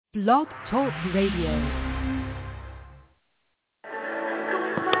Blog Talk Radio.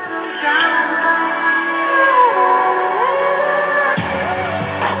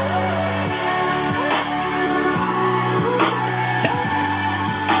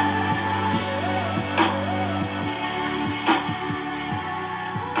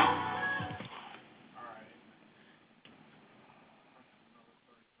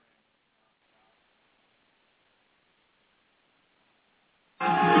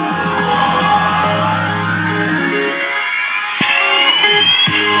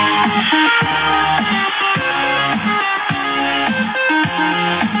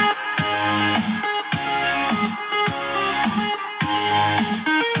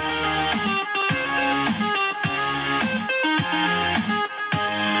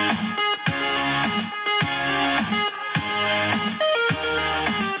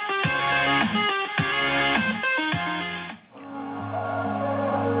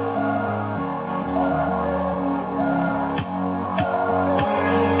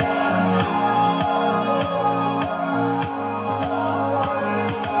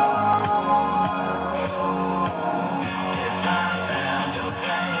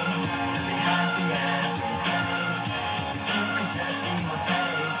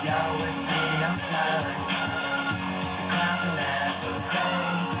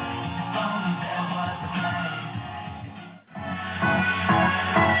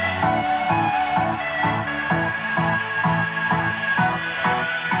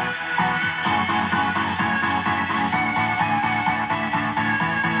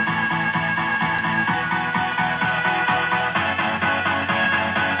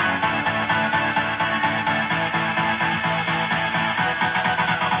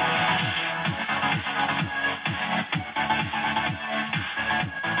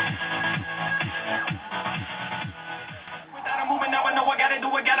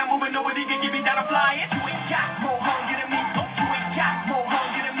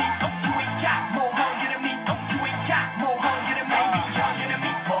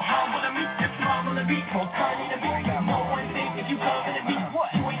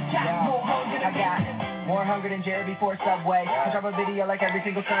 Like every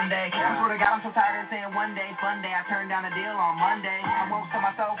single Sunday. I swear to God, I'm so tired of saying one day, fun day. I turned down a deal on Monday. I won't sell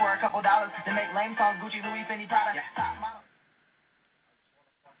myself for a couple dollars to make lame songs, Gucci, Louis, Fendi, Prada.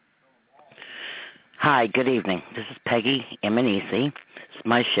 Hi, good evening. This is Peggy Emanisi. It's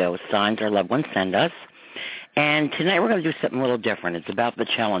my show, Signs Our Loved Ones Send Us. And tonight we're going to do something a little different. It's about the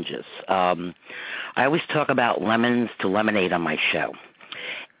challenges. I always talk about lemons to lemonade on my show.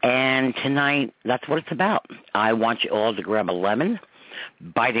 And tonight, that's what it's about. I want you all to grab a lemon,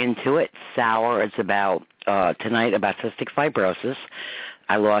 bite into it, sour. It's about, tonight, about cystic fibrosis.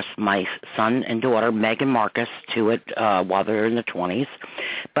 I lost my son and daughter, Meg and Marcus, to it while they were in their 20s.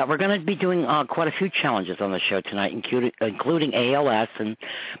 But we're going to be doing quite a few challenges on the show tonight, including ALS. And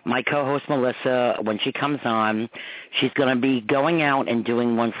my co-host, Melissa, when she comes on, she's going to be going out and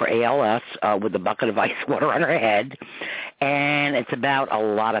doing one for ALS with a bucket of ice water on her head. And it's about a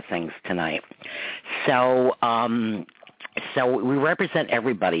lot of things tonight. So we represent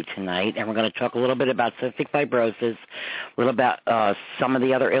everybody tonight, and we're going to talk a little bit about cystic fibrosis, a little about some of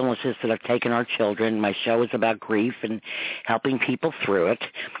the other illnesses that have taken our children. My show is about grief and helping people through it.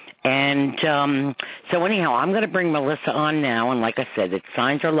 And so anyhow, I'm going to bring Melissa on now, and like I said, it's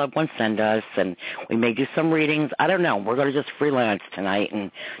Signs Our Loved Ones Send Us, and we may do some readings. I don't know. We're going to just freelance tonight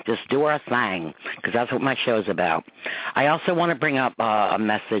and just do our thing, because that's what my show is about. I also want to bring up a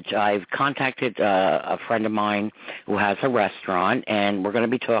message. I've contacted a friend of mine who has a restaurant, and we're going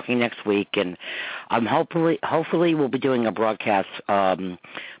to be talking next week, and hopefully we'll be doing a broadcast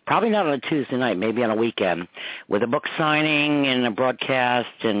probably not on a Tuesday night, maybe on a weekend, with a book signing and a broadcast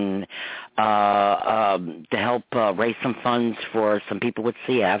and to help raise some funds for some people with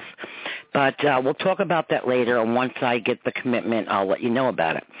CF. But we'll talk about that later, and once I get the commitment, I'll let you know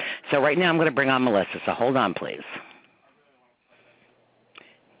about it. So right now I'm going to bring on Melissa, so hold on, please.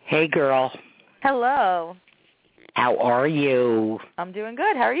 Hey, girl. Hello. How are you? I'm doing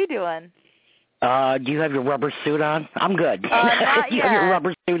good. How are you doing? Do you have your rubber suit on? I'm good. Not you yet. have your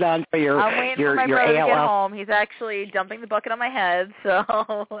rubber suit on for your I'm waiting your, for my your brother ALS? to get home. He's actually dumping the bucket on my head,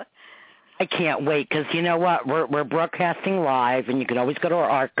 so. I can't wait, because you know what? We're broadcasting live, and you can always go to our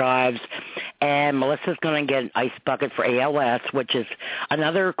archives. And Melissa's going to get an ice bucket for ALS, which is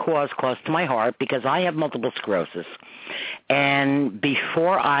another cause close to my heart, because I have multiple sclerosis. And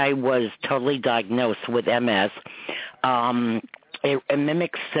before I was totally diagnosed with MS, it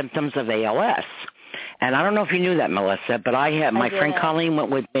mimics symptoms of ALS. And I don't know if you knew that, Melissa, but my friend Colleen went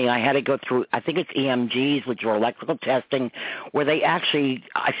with me. I had to go through, I think it's EMGs, which are electrical testing, where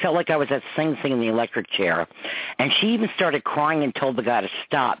I felt like I was at Sing Sing in the electric chair. And she even started crying and told the guy to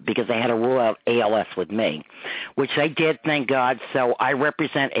stop because they had to rule out ALS with me, which they did, thank God. So I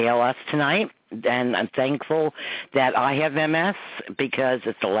represent ALS tonight. And I'm thankful that I have MS because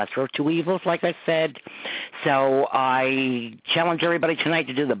it's the lesser of two evils, like I said. So I challenge everybody tonight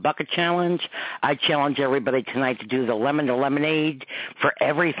to do the bucket challenge. I challenge everybody tonight to do the lemon to lemonade for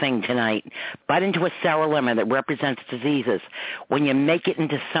everything tonight. Bite into a sour lemon that represents diseases. When you make it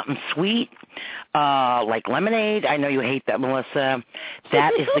into something sweet, like lemonade, I know you hate that, Melissa,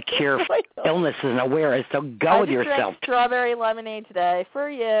 that is the cure for illnesses and awareness. So go with yourself. I just drank strawberry lemonade today for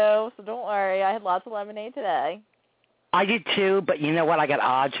you, so don't worry. I had lots of lemonade today. I did too, but you know what? I got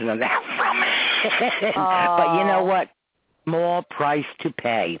odds from that from it. But you know what? Small price to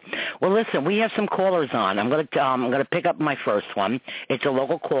pay. Well, listen, we have some callers on. I'm gonna pick up my first one. It's a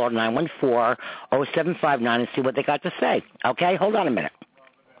local caller, 914-0759, and see what they got to say. Okay, hold on a minute.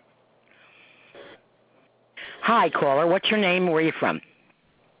 Hi, caller. What's your name? Where are you from?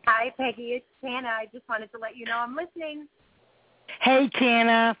 Hi, Peggy. It's Tana. I just wanted to let you know I'm listening. Hey,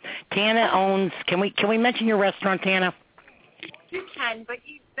 Tana. Tana owns. Can we mention your restaurant, Tana? You can, but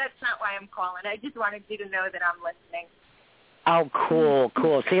that's not why I'm calling. I just wanted you to know that I'm listening. Oh, cool.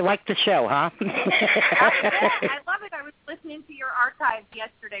 So you like the show, huh? I love it. I was listening to your archives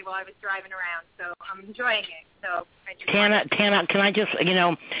yesterday while I was driving around, so I'm enjoying it. So Tana, can I just,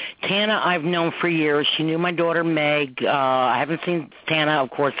 Tana I've known for years. She knew my daughter Meg. I haven't seen Tana, of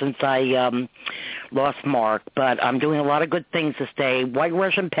course, since I lost Mark, but I'm doing a lot of good things this day. White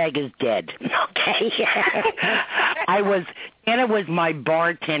Russian Peg is dead. Okay. Tana was my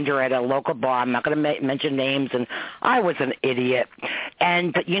bartender at a local bar. I'm not going to mention names, and I was an idiot.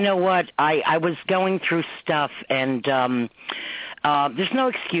 But you know what? I was going through stuff, and there's no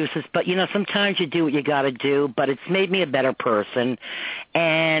excuses, but, sometimes you do what you got to do, but it's made me a better person.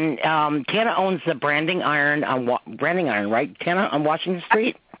 And Tana owns the Branding Iron, right, Tana, on Washington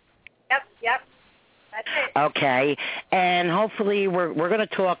Street? Yep. That's it. Okay, and hopefully we're going to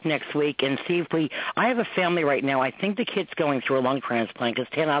talk next week and see if I have a family right now. I think the kid's going through a lung transplant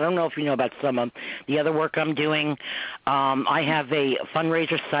because, Tana, I don't know if you know about some of the other work I'm doing. I have a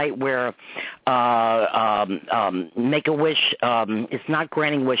fundraiser site where Make-A-Wish is not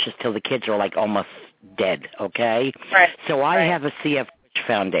granting wishes till the kids are like almost dead, okay? Right. So I have a CF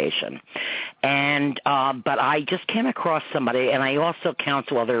Foundation, and but I just came across somebody, and I also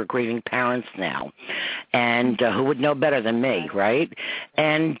counsel other grieving parents now, and who would know better than me, right?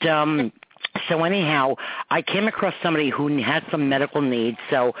 And so anyhow, I came across somebody who has some medical needs,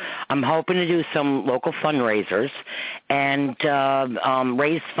 so I'm hoping to do some local fundraisers and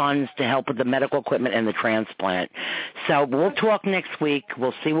raise funds to help with the medical equipment and the transplant. So we'll talk next week.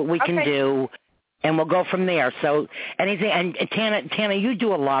 We'll see what we can do. And we'll go from there. So anything, and Tana, you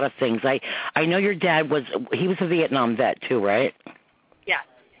do a lot of things. I know your dad was a Vietnam vet too, right? Yeah.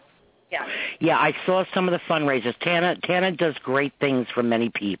 Yeah, I saw some of the fundraisers. Tana does great things for many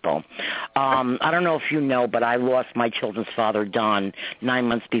people. I don't know if you know, but I lost my children's father, Don, 9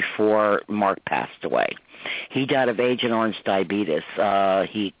 months before Mark passed away. He died of Agent Orange diabetes.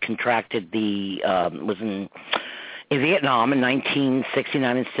 He contracted was in Vietnam in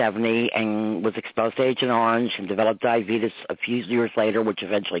 1969 and 70 and was exposed to Agent Orange and developed diabetes a few years later, which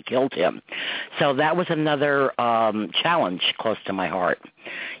eventually killed him. So that was another challenge close to my heart,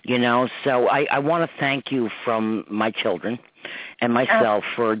 So I want to thank you from my children and myself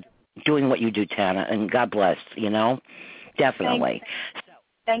for doing what you do, Tana, and God bless, definitely.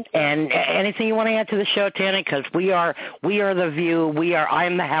 Thank you. And anything you want to add to the show, Tana? Because we are the View. I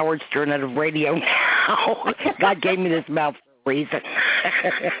am the Howard Stern of radio now. God gave me this mouth for a reason.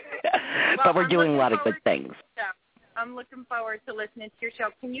 But we're doing a lot of good things. I'm looking forward to listening to your show.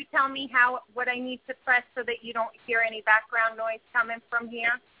 Can you tell me what I need to press so that you don't hear any background noise coming from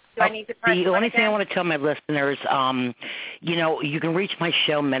here? Do I need to press the only thing I want to tell my listeners, you can reach my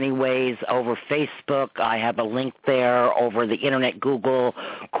show many ways over Facebook. I have a link there over the Internet, Google,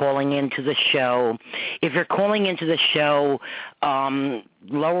 calling into the show. If you're calling into the show,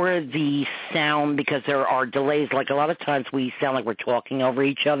 lower the sound because there are delays. Like a lot of times we sound like we're talking over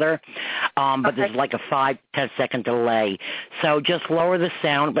each other, but there's like a 5-10 second delay. So just lower the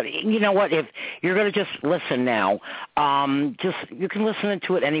sound. But you know what? If you're going to just listen now, you can listen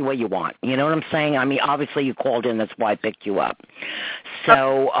to it any way you want. You know what I'm saying? I mean, obviously you called in. That's why I picked you up.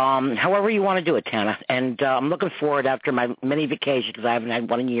 So however you want to do it, Tana. And I'm looking forward after my mini vacation because I haven't had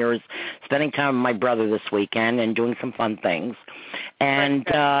one in years, spending time with my brother this weekend and doing some fun things.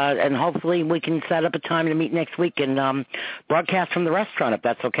 and hopefully we can set up a time to meet next week and broadcast from the restaurant if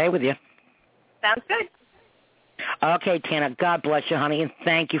that's okay with you. Sounds good. Okay, Tana, God bless you, honey, and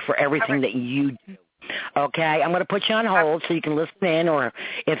thank you for everything that you do. Okay, I'm going to put you on hold so you can listen in, or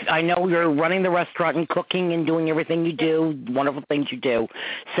if I know you're running the restaurant and cooking and doing everything you do, wonderful things you do.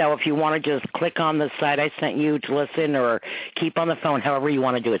 So if you want to just click on the site I sent you to listen or keep on the phone, however you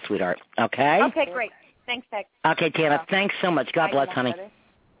want to do it, sweetheart. Okay? Okay, great. Thanks, Peg. Okay, Tana, thanks so much. God bless, honey.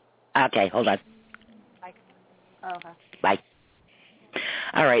 Okay, hold on. Bye. Oh, okay. Bye.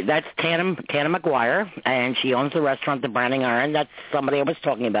 All right, that's Tana McGuire, and she owns the restaurant, The Branding Iron. That's somebody I was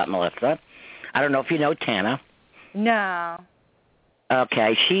talking about, Melissa. I don't know if you know Tana. No.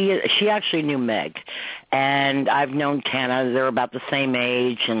 Okay, she actually knew Meg, and I've known Tana. They're about the same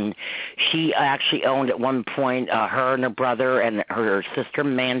age, and she actually owned at one point her and her brother and her sister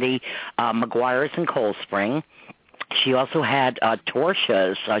Mandy McGuire's in Cold Spring. She also had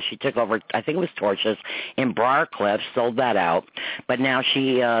Torcha's. She took over, I think it was Torcha's, in Briarcliff, sold that out. But now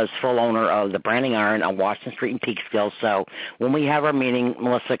she is full owner of the Branding Iron on Washington Street in Peekskill. So when we have our meeting,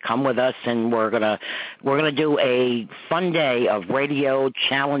 Melissa, come with us, and we're gonna do a fun day of radio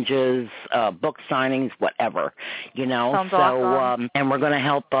challenges, book signings, whatever, you know. Sounds so awesome. and we're gonna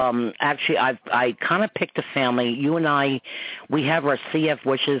help. Actually, I kind of picked a family. You and I, we have our CF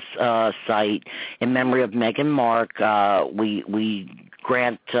Wishes site in memory of Meg and Mark. We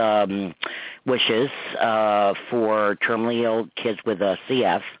grant wishes for terminally ill kids with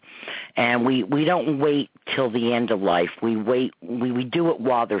CF, and we don't wait till the end of life. We do it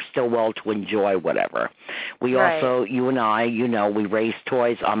while they're still well to enjoy whatever. We also, you and I, you know, we raise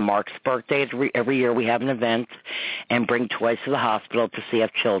toys on Mark's birthday. Every year we have an event and bring toys to the hospital to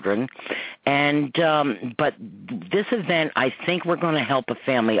CF children. And but this event, I think we're going to help a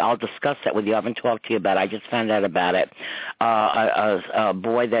family. I'll discuss that with you. I haven't talked to you about it. I just found out about it. A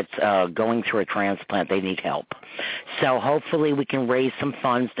boy that's going through a transplant. They need help. So hopefully we can raise some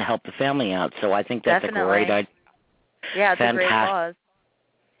funds to help the family out. So I think that's Definitely. a great idea. Yeah, it's Fantastic. a great cause.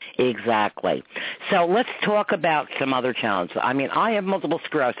 Exactly. So let's talk about some other challenges. I mean, I have multiple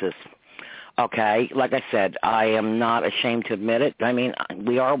sclerosis. Okay, like I said, I am not ashamed to admit it. I mean,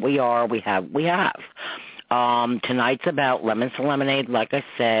 we have. Tonight's about lemons to lemonade, like I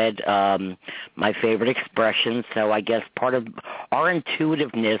said, my favorite expression. So I guess part of our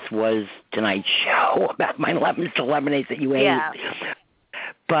intuitiveness was tonight's show about my lemons to lemonades that you ate.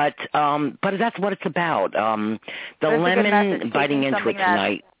 But that's what it's about. The lemon biting into it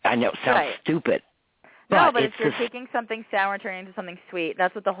tonight, I know, sounds stupid. But if you're taking something sour and turning into something sweet,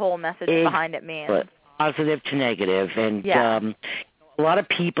 that's what the whole message behind it means. Positive to negative. And a lot of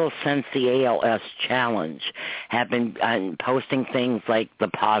people since the ALS challenge have been posting things like the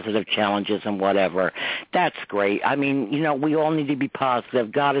positive challenges and whatever. That's great. I mean, you know, we all need to be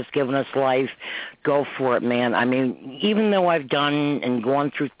positive. God has given us life. Go for it, man. I mean, even though I've done and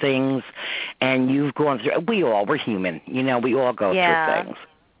gone through things and you've gone through, we're human. You know, we all go through things.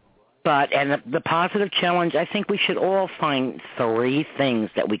 But, and the positive challenge, I think we should all find 3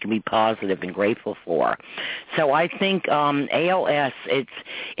 things that we can be positive and grateful for. So I think ALS,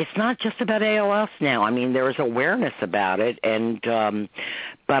 it's not just about ALS now. I mean, there is awareness about it, and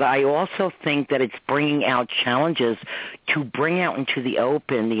but I also think that it's bringing out challenges to bring out into the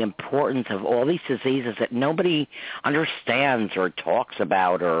open the importance of all these diseases that nobody understands or talks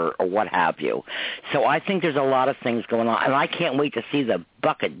about or what have you. So I think there's a lot of things going on, and I can't wait to see the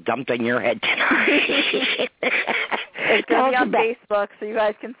bucket dumped on your head tonight. It's going to be on Facebook so you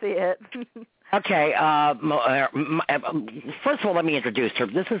guys can see it. Okay, first of all, let me introduce her.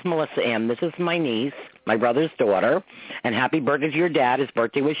 This is Melissa M. This is my niece, my brother's daughter, and happy birthday to your dad. His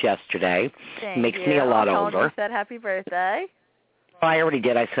birthday was yesterday. Thank Makes you. me a lot older. You said happy birthday. I already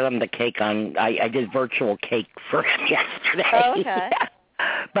did. I set him the cake on, I did virtual cake for him yesterday. Oh, okay. Yeah.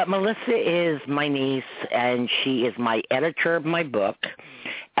 But Melissa is my niece, and she is my editor of my book.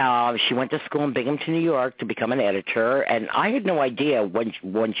 She went to school in Binghamton, New York to become an editor, and I had no idea when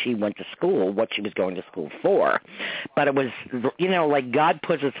she went to school what she was going to school for. But it was, you know, like God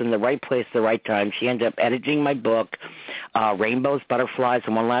puts us in the right place at the right time. She ended up editing my book, Rainbows, Butterflies,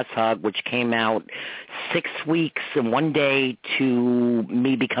 and One Last Hug, which came out 6 weeks and 1 day to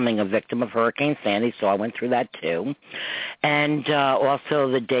me becoming a victim of Hurricane Sandy, so I went through that too. And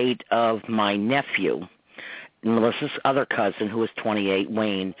also the date of my nephew, Melissa's other cousin, who was 28,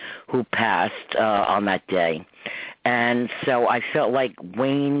 Wayne, who passed on that day. And so I felt like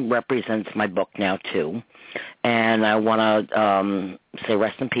Wayne represents my book now, too. And I want to say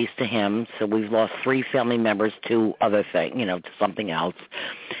rest in peace to him. So we've lost 3 family members to other things, you know, to something else.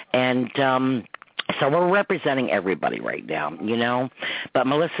 And So we're representing everybody right now, you know. But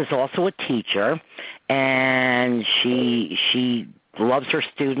Melissa's also a teacher, and she loves her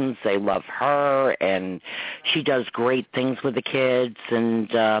students. They love her, and she does great things with the kids. And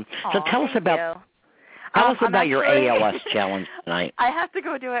so tell us about your ALS challenge tonight. I have to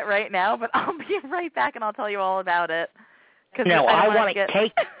go do it right now, but I'll be right back, and I'll tell you all about it. No, I want to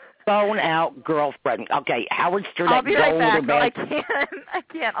take phone out, girlfriend. Okay, Howard Stern. I'll be right back. No, I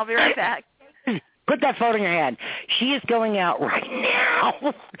can't. I'll be right back. Put that phone in your hand. She is going out right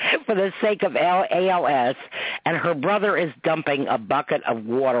now for the sake of ALS, and her brother is dumping a bucket of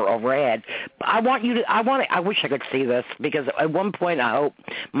water over her head. I wish I could see this, because at one point I hope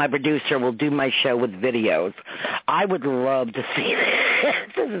my producer will do my show with videos. I would love to see this.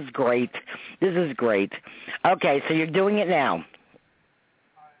 This is great. This is great. Okay, so you're doing it now.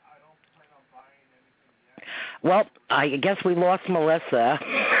 Well, I guess we lost Melissa.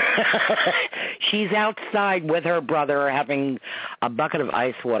 She's outside with her brother having a bucket of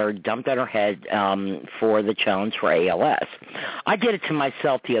ice water dumped on her head for the challenge for ALS. I did it to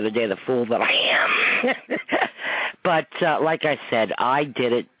myself the other day, the fool that I am. But like I said, I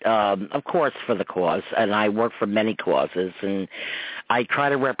did it, of course, for the cause, and I work for many causes, and I try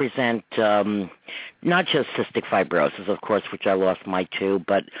to represent not just cystic fibrosis, of course, which I lost my too,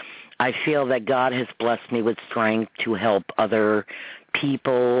 but I feel that God has blessed me with strength to help other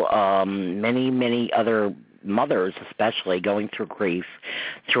people, many, many other mothers especially, going through grief,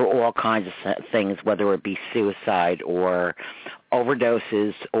 through all kinds of things, whether it be suicide or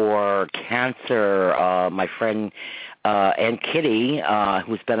overdoses or cancer. My friend Aunt Kitty,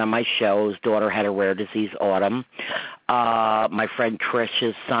 who's been on my show, his daughter had a rare disease, Autumn. My friend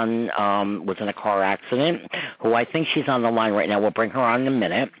Trish's son was in a car accident, who I think she's on the line right now. We'll bring her on in a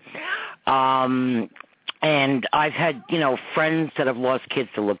minute. And I've had, friends that have lost kids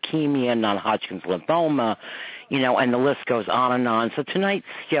to leukemia, non-Hodgkin's lymphoma, and the list goes on and on. So tonight's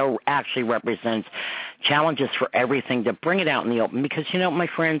show actually represents challenges for everything, to bring it out in the open, because, my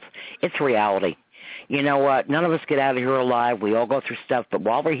friends, it's reality. You know what? None of us get out of here alive. We all go through stuff, but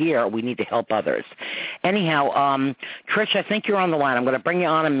while we're here, we need to help others. Anyhow, Trish, I think you're on the line. I'm going to bring you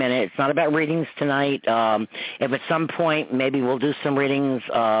on in a minute. It's not about readings tonight. If at some point maybe we'll do some readings,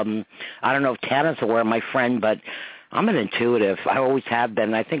 I don't know if Tana's aware, my friend, but I'm an intuitive. I always have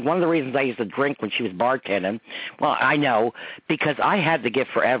been. I think one of the reasons I used to drink when she was bartending, well, I know, because I had the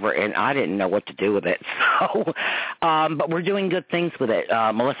gift forever, and I didn't know what to do with it. So, but we're doing good things with it.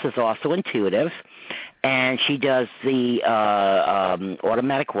 Melissa's also intuitive, and she does the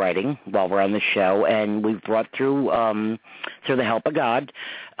automatic writing while we're on the show, and we've brought through the help of God.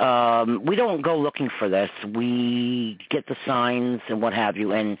 We don't go looking for this. We get the signs and what have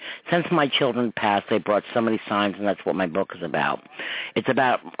you, and since my children passed, they brought so many signs, and that's what my book is about. It's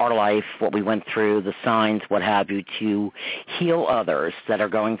about our life, what we went through, the signs, what have you, to heal others that are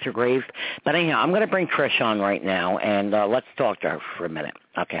going through grief. But anyhow, I'm going to bring Trish on right now, and let's talk to her for a minute.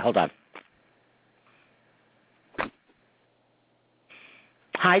 Okay, hold on.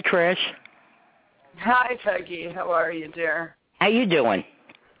 Hi, Trish. Hi, Peggy. How are you, dear? How you doing?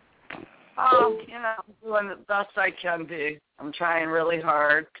 Doing the best I can be. I'm trying really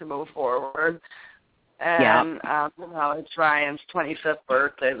hard to move forward. And, it's Ryan's 25th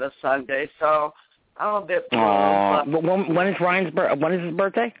birthday this Sunday, so I'm a bit pulled. When is when is his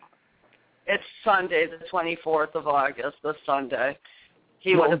birthday? It's Sunday, the 24th of August, this Sunday.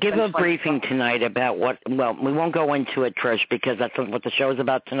 We'll give a briefing tonight about we won't go into it, Trish, because that's what the show is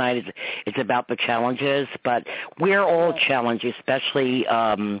about tonight. It's about the challenges, but we're all challenged, especially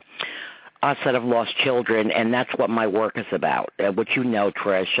us that have lost children, and that's what my work is about, which you know,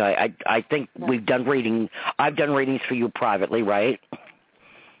 Trish. I think we've done reading. I've done readings for you privately, right?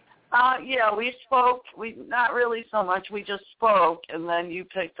 Yeah, we spoke. Not really so much. We just spoke, and then you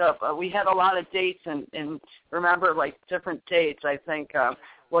picked up. We had a lot of dates, and remember, like, different dates, I think.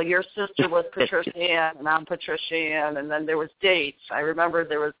 Your sister was Patricia Ann, and I'm Patricia Ann, and then there was dates. I remember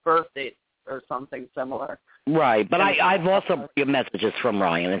there was birthdays or something similar. Right, but I've also got messages from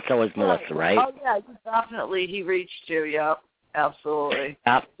Ryan, and so is Melissa, right? Oh, yeah, definitely. He reached you, yep. Absolutely.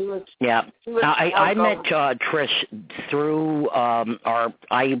 I met Trish through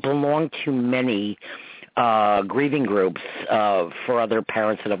I belong to many grieving groups for other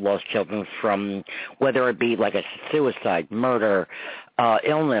parents that have lost children, from whether it be like a suicide, murder,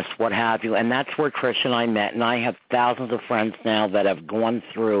 illness, what have you, and that's where Trish and I met, and I have thousands of friends now that have gone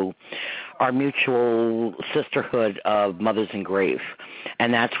through our mutual sisterhood of Mothers in Grief,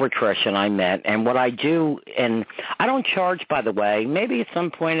 and that's where Trish and I met. And what I do, and I don't charge, by the way. Maybe at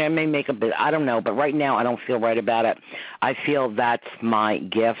some point I may make a bit, I don't know, but right now I don't feel right about it. I feel that's my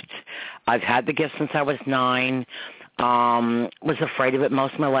gift. I've had the gift since I was 9. Was afraid of it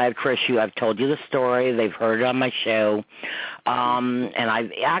most of my life. Trish, I've told you the story. They've heard it on my show. And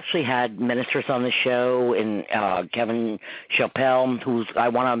I've actually had ministers on the show, and Kevin Chappelle, I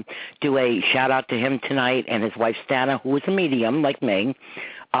want to do a shout-out to him tonight, and his wife, Stana, who is a medium like me.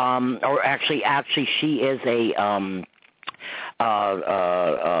 Or actually, she is a...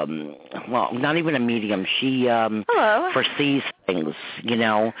 well, not even a medium. She foresees things,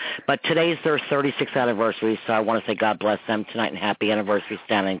 But today's their 36th anniversary, so I want to say God bless them tonight and happy anniversary,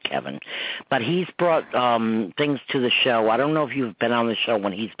 Stan and Kevin. But he's brought things to the show. I don't know if you've been on the show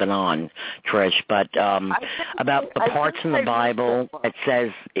when he's been on, Trish, but about the parts in the Bible that says...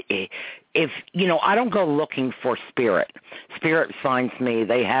 If, I don't go looking for spirit. Spirit finds me.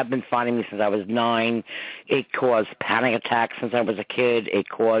 They have been finding me since I was 9. It caused panic attacks since I was a kid. It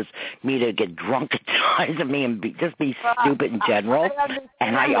caused me to get drunk at times of me and just be stupid in general.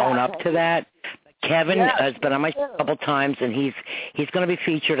 And I own up to that. Kevin has been on my show a couple times, and he's going to be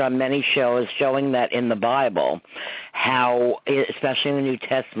featured on many shows showing that in the Bible, how, especially in the New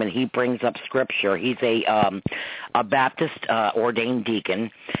Testament, he brings up Scripture. He's a Baptist ordained deacon,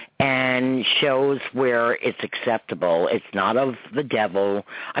 and shows where it's acceptable. It's not of the devil.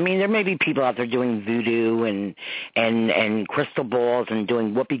 I mean, there may be people out there doing voodoo and crystal balls and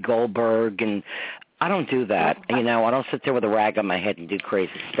doing Whoopi Goldberg, and I don't do that. I don't sit there with a rag on my head and do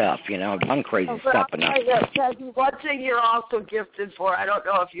crazy stuff. I've done crazy stuff enough. One thing you're also gifted for, I don't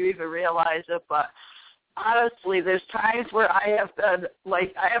know if you even realize it, but honestly, there's times where I have been,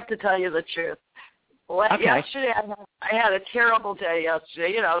 I have to tell you the truth. Okay. Yesterday, I had a terrible day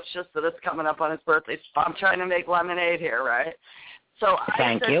yesterday. It's just that it's coming up on his birthday, so I'm trying to make lemonade here, right? So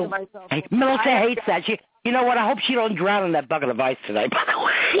I said to myself, Melissa hates that. You know what? I hope she don't drown in that bucket of ice tonight, by the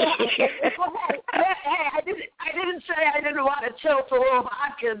way. Hey, I didn't say I didn't want to tilt a little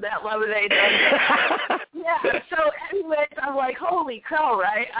vodka in that lemonade. Yeah, so anyways, I'm like, holy cow,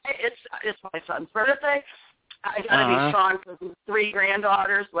 right? It's my son's birthday. I got to be strong for these 3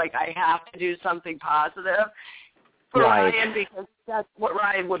 granddaughters. I have to do something positive for Ryan, because that's what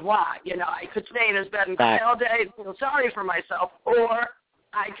Ryan would want. I could stay in his bed and cry all day and feel sorry for myself, or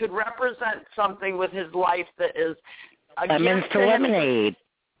I could represent something with his life that is a lemons to lemonade.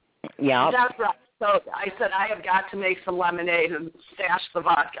 Yeah. That's right. So I said I have got to make some lemonade and stash the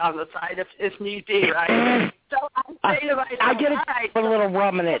vodka on the side if need be, right? So I say to myself, I get a little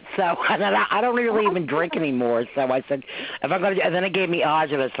rum in it, so I don't really even drink anymore. So I said, if I'm going to, and then it gave me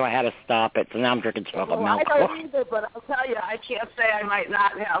agita, so I had to stop it. So now I'm drinking chocolate milk. I don't either, but I'll tell you, I can't say I might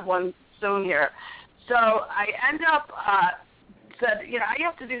not have one soon here. So I end up said, I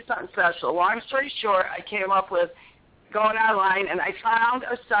have to do something special. Long story short, I came up with going online, and I found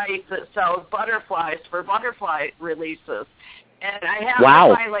a site that sells butterflies for butterfly releases. And I have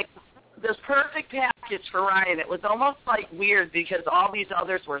to find, this perfect package for Ryan. It was almost, weird because all these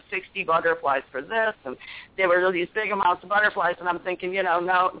others were 60 butterflies for this, and they were these big amounts of butterflies, and I'm thinking,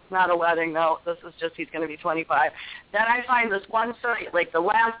 no, it's not a wedding. No, this is just he's going to be 25. Then I find this one site, the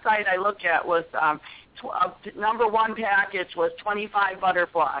last site I looked at was number 1 package was 25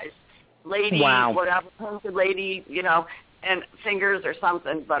 butterflies. Lady, whatever, painted lady, and fingers or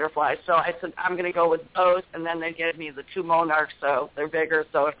something, butterflies. So I said, I'm going to go with those, and then they gave me the 2 monarchs, so they're bigger.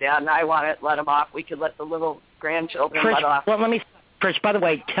 So if Dad and I want it, let them off. We could let the little grandchildren let off. Well, Trish, by the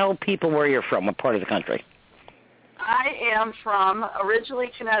way, tell people where you're from, what part of the country. I am from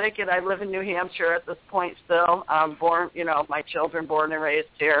originally Connecticut. I live in New Hampshire at this point still. I'm born, my children born and raised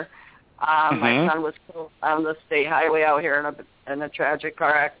here. My son was killed on the state highway out here in a tragic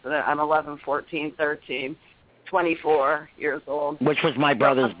car accident. I'm 11, 14, 13, 24 years old. Which was my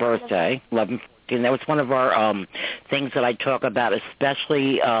brother's birthday, 11, 14. That was one of our things that I talk about,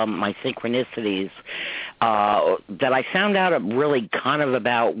 especially my synchronicities that I found out really kind of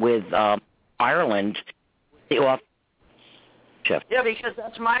about with Ireland. Yeah, because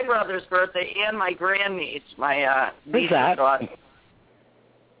that's my brother's birthday and my grandniece, my niece's daughter.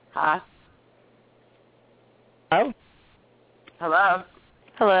 Huh? Oh? Hello?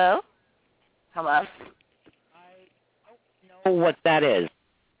 Hello? Hello? I don't know what that is.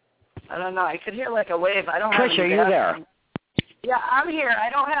 I don't know. I could hear a wave. I don't Trish, have are you there? Yeah, I'm here. I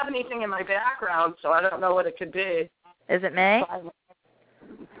don't have anything in my background, so I don't know what it could be. Is it me?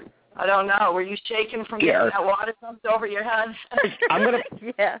 I don't know. Were you shaking from getting that water dumped over your head? I'm going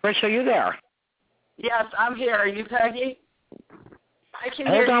to... Yeah. Trish, are you there? Yes, I'm here. Are you, Peggy? I can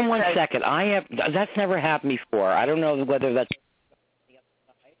hear you. Hold on one second. That's never happened before. I don't know whether that's...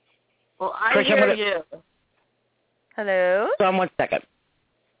 Well, I Trish, hear you. Hello? Hold on one second.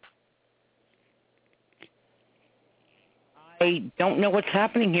 I don't know what's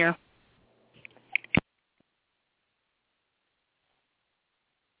happening here.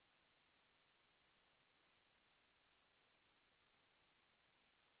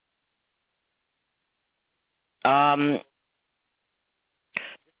 There's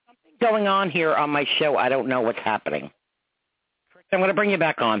something going on here on my show. I don't know what's happening. I'm going to bring you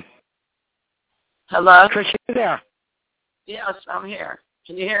back on. Hello? Trish, you there? Yes, I'm here.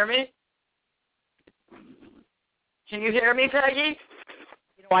 Can you hear me? Can you hear me, Peggy?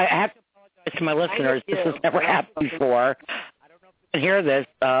 I have to apologize to my listeners. This has never happened before. I don't know if you can hear this.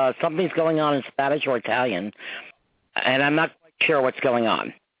 Something's going on in Spanish or Italian, and I'm not quite sure what's going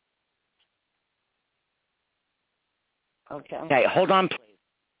on. Okay, hold on, please.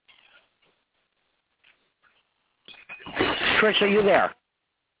 Trish, are you there?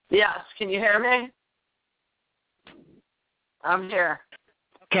 Yes. Can you hear me? I'm here.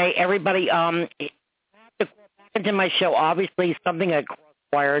 Okay, everybody, I have to go back into my show. Obviously, something got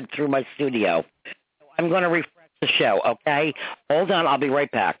cross-wired through my studio. So I'm going to refresh the show, okay? Hold on, I'll be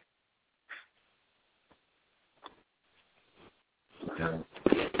right back.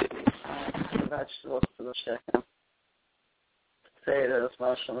 Vegetables for the chicken. Potatoes,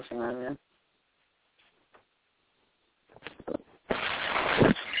 mushrooms, and onion.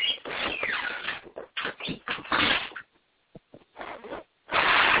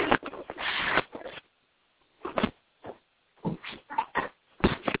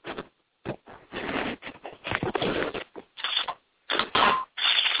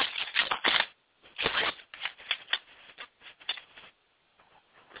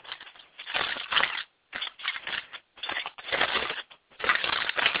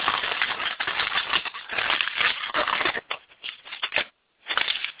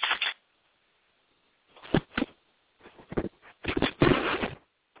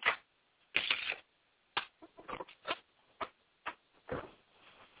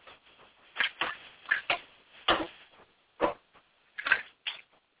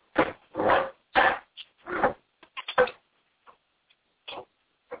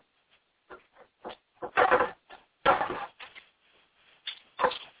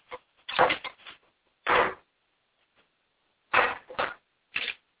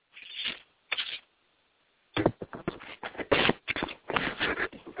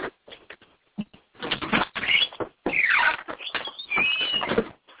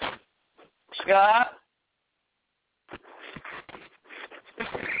 Scott?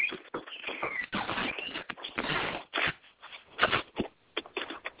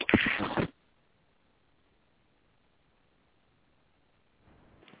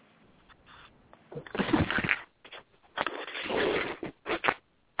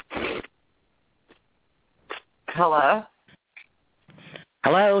 Hello?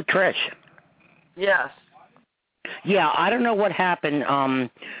 Hello, Trish. Yes. Yeah, I don't know what happened.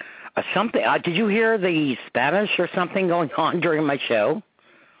 Something. Did you hear the Spanish or something going on during my show?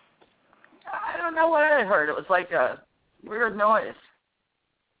 I don't know what I heard. It was like a weird noise.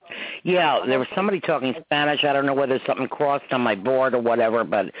 Yeah, there was somebody talking Spanish. I don't know whether something crossed on my board or whatever,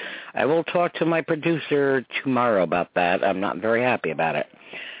 but I will talk to my producer tomorrow about that. I'm not very happy about it.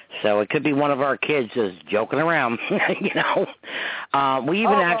 So it could be one of our kids just joking around, you know. We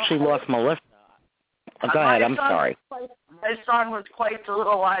even actually lost Melissa. Go ahead, I'm sorry. My son was quite the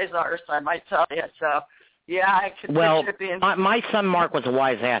little wise arse, I might tell you. So, yeah, I could picture being... my son Mark was a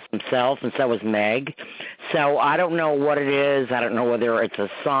wise ass himself, and so was Meg. So I don't know what it is. I don't know whether it's a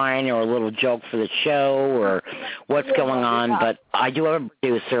sign or a little joke for the show or what's going on, but I do have a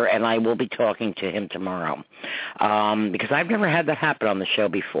producer, and I will be talking to him tomorrow because I've never had that happen on the show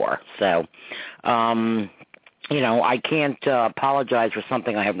before. So, you know, I can't apologize for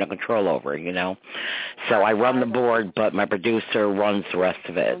something I have no control over, you know. So I run the board, but my producer runs the rest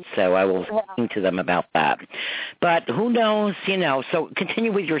of it. So I will speak to them about that. But who knows, you know. So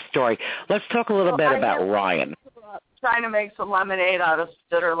continue with your story. Let's talk a little bit about Ryan. Trying to make some lemonade out of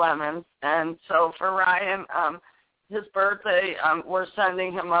bitter lemons. And so for Ryan, his birthday, we're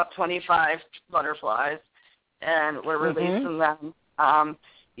sending him up 25 butterflies, and we're releasing them.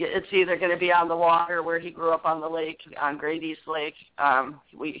 It's either going to be on the water where he grew up on the lake, on Great East Lake.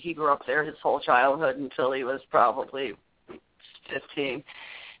 He grew up there his whole childhood until he was probably 15.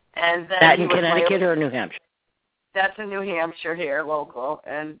 And then that in Connecticut or New Hampshire? That's in New Hampshire here, local.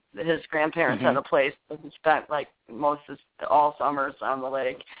 And his grandparents had a place that he spent like all summers on the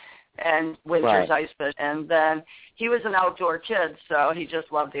lake. and winter's ice fish. And then he was an outdoor kid, so he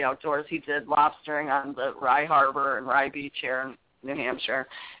just loved the outdoors. He did lobstering on the Rye Harbor and Rye Beach here in New Hampshire.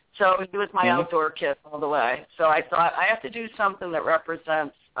 So he was my outdoor kid all the way. So I thought I have to do something that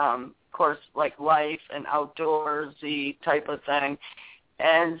represents, of course, like life and outdoorsy type of thing.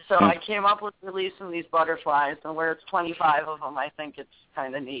 And so I came up with releasing these butterflies, and where it's 25 of them, I think it's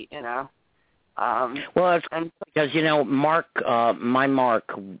kind of neat, you know. Well, it's because, you know, MARC, my MARC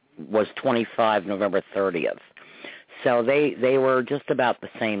was 25 November 30th. So they were just about the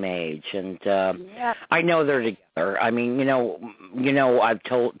same age, and I know they're together. I mean, you know, I've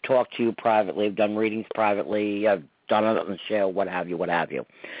talked to you privately, I've done readings privately, I've done it on the show, what have you.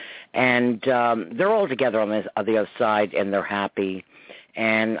 And they're all together on the other side, and they're happy.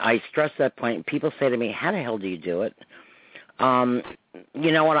 And I stress that point. People say to me, how the hell do you do it?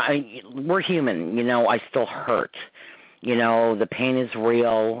 You know, we're human. You know, I still hurt. You know, the pain is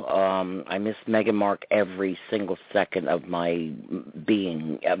real. I miss Meghan Mark every single second of my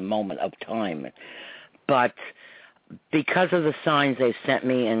being, a moment of time. But because of the signs they've sent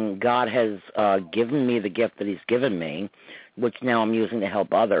me, and God has given me the gift that he's given me, which now I'm using to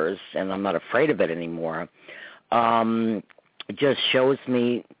help others, and I'm not afraid of it anymore, it just shows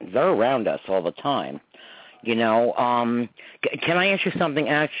me they're around us all the time. You know, can I ask you something?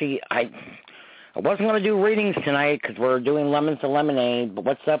 Actually, I wasn't going to do readings tonight because we're doing Lemons to Lemonade, but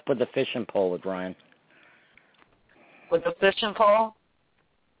what's up with the fishing pole with Ryan? With the fishing pole?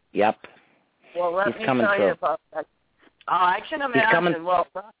 Yep. Well, let me tell you about that. I can imagine. Well,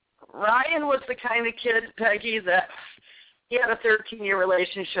 Ryan was the kind of kid, Peggy, that he had a 13-year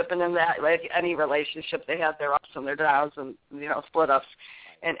relationship, and in that, like any relationship, they had their ups and their downs and, you know, split-ups.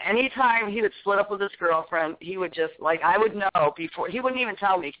 And any time he would split up with his girlfriend, he would just, like, I would know before. He wouldn't even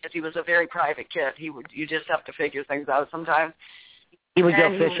tell me because he was a very private kid. You just have to figure things out sometimes. He would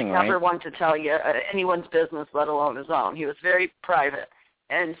go fishing, he right? He never wanted to tell you anyone's business, let alone his own. He was very private.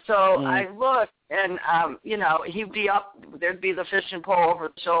 And so I looked, and, you know, he'd be up. There'd be the fishing pole over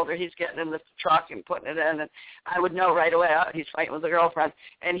the shoulder. He's getting in the truck and putting it in, and I would know right away he's fighting with a girlfriend.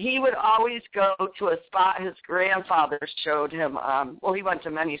 And he would always go to a spot his grandfather showed him. Well, he went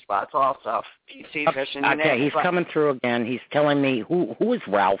to many spots also. Sea fishing. Okay, he's coming through again. He's telling me, who is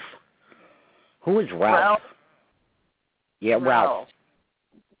Ralph? Who is Ralph? Yeah, Ralph.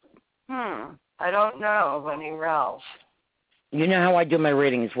 I don't know of any Ralph. You know how I do my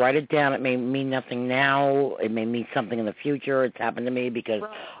readings. Write it down. It may mean nothing now. It may mean something in the future. It's happened to me because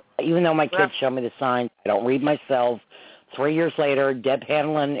even though my kids show me the signs, I don't read myself. 3 years later, Deb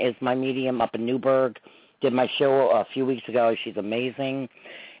Hanlon is my medium up in Newburgh. Did my show a few weeks ago. She's amazing.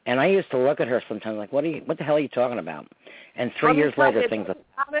 And I used to look at her sometimes like, what the hell are you talking about? And 3 years later, things are...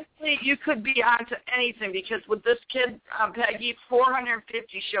 Honestly, you could be onto anything because with this kid, Peggy,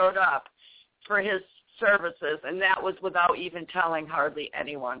 450 showed up for his services, and that was without even telling hardly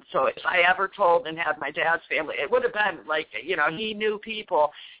anyone. So if I ever told and had my dad's family, it would have been like, you know, he knew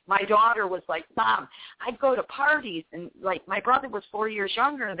people. My daughter was like, Mom, I'd go to parties, and like my brother was 4 years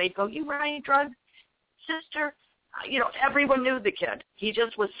younger, and they'd go, you Ryan Drug sister? You know, everyone knew the kid. He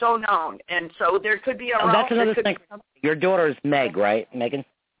just was so known, and so there could be a... that's another thing. Your daughter is Meg, right, Megan?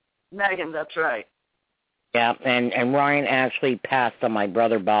 Megan, that's right. Yeah, and Ryan actually passed on my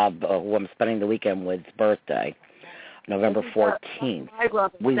brother Bob, who I'm spending the weekend with, his birthday, November 14th.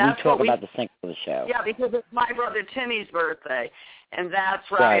 We talk about the thing for the show. Yeah, because it's my brother Timmy's birthday, and that's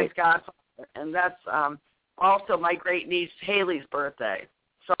Ryan's godfather, and that's also my great niece Haley's birthday.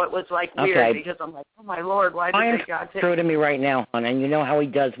 So it was like weird because I'm like, oh my Lord, why did they God take? Through to me right now, hon, and you know how he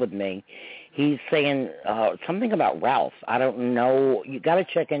does with me. He's saying something about Ralph. I don't know. You got to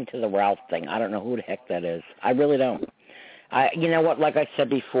check into the Ralph thing. I don't know who the heck that is. I really don't. You know what? Like I said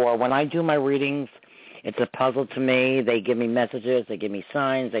before, when I do my readings, it's a puzzle to me. They give me messages. They give me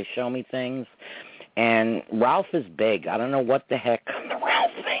signs. They show me things. And Ralph is big. I don't know what the heck the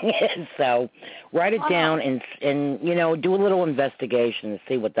Ralph thing is. So write it down and you know, do a little investigation and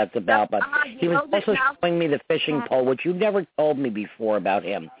see what that's about. But he was also showing me the fishing pole, which you never told me before about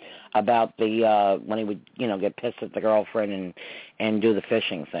him, about the when he would, you know, get pissed at the girlfriend and do the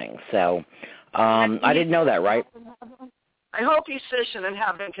fishing thing. So I didn't know that, right? I hope he's fishing in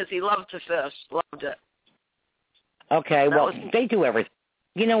heaven because he loved to fish. Loved it. Okay, well, they do everything.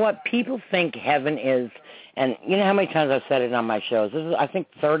 You know what? People think heaven is, and you know how many times I've said it on my shows. This is, I think,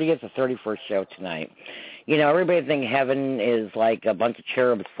 30th or 31st show tonight. You know, everybody thinks heaven is like a bunch of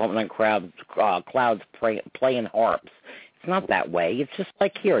cherubs floating on clouds playing harps. It's not that way. It's just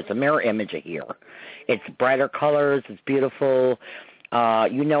like here. It's a mirror image of here. It's brighter colors. It's beautiful.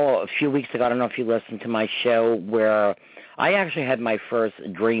 You know, a few weeks ago, I don't know if you listened to my show where I actually had my first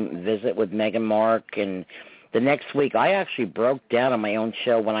dream visit with Meg and Mark, and the next week I actually broke down on my own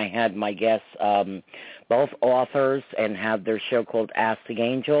show when I had my guests, both authors, and had their show called Ask the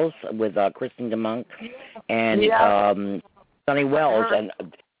Angels with Kristen DeMonk and Sonny Wells, and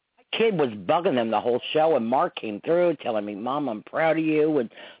kid was bugging them the whole show, and Mark came through telling me, Mom, I'm proud of you, and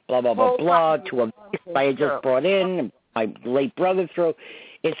blah, blah, blah, blah, to a voice I had just brought in, and my late brother through.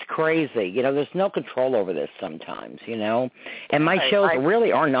 It's crazy. You know, there's no control over this sometimes, you know. And my shows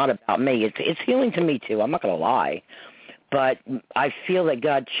really are not about me. It's healing to me, too. I'm not going to lie. But I feel that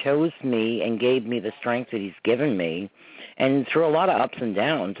God chose me and gave me the strength that he's given me. And through a lot of ups and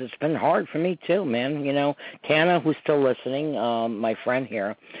downs, it's been hard for me, too, man. You know, Tana, who's still listening, my friend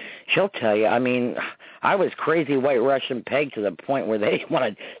here, she'll tell you, I mean, I was crazy white Russian peg to the point where they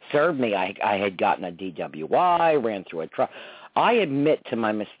want to serve me. I had gotten a DWI, ran through a trial. I admit to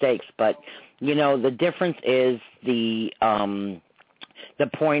my mistakes, but, you know, the difference is the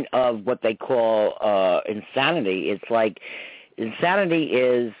point of what they call insanity. It's like insanity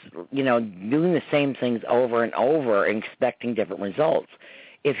is, you know, doing the same things over and over and expecting different results.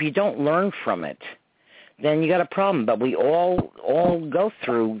 If you don't learn from it, then you got a problem. But we all go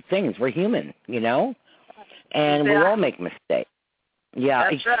through things. We're human, you know, and we all make mistakes. Yeah.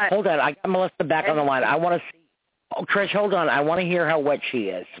 Right. Hold on. I got Melissa back on the line. I want to see. Oh, Trish, hold on. I want to hear how wet she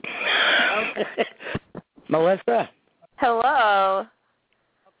is. Okay. Melissa? Hello.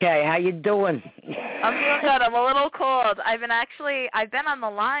 Okay, how you doing? I'm doing good. I'm a little cold. I've been on the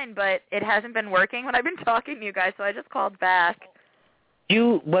line, but it hasn't been working when I've been talking to you guys, so I just called back.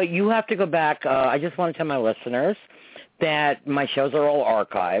 You have to go back. I just want to tell my listeners that my shows are all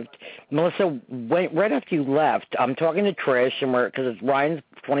archived. Melissa, right after you left, I'm talking to Trish, and because it's Ryan's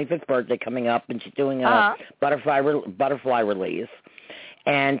 25th birthday coming up, and she's doing a butterfly release.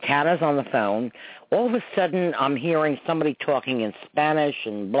 And Tana's on the phone. All of a sudden, I'm hearing somebody talking in Spanish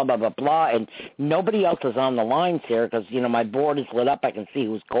and blah, blah, blah, blah, and nobody else is on the lines here because, you know, my board is lit up. I can see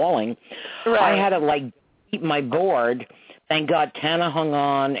who's calling. Right. I had to, beat my board. Thank God Tana hung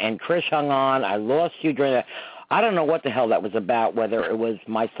on and Trish hung on. I lost you during that. I don't know what the hell that was about, whether it was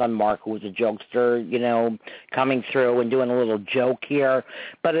my son Mark, who was a jokester, you know, coming through and doing a little joke here.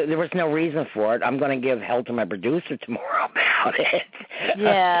 But there was no reason for it. I'm going to give hell to my producer tomorrow about it.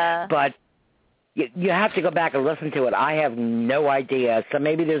 Yeah. But you have to go back and listen to it. I have no idea. So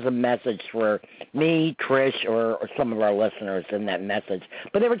maybe there's a message for me, Trish, or some of our listeners in that message.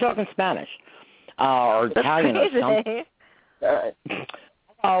 But they were talking Spanish or Italian or something.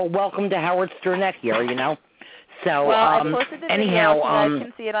 Oh, welcome to Howard Stern here, you know. So, well, I posted the anyhow, video so you guys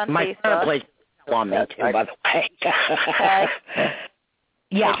can see it on my Facebook. place on me too, by the way. Okay.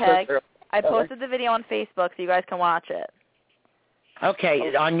 Yeah. Okay. I posted the video on Facebook so you guys can watch it.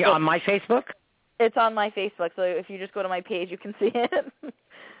 Okay, on my Facebook? It's on my Facebook, so if you just go to my page, you can see it.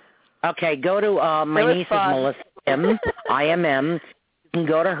 Okay, go to my niece is Melissa M. IMM. You can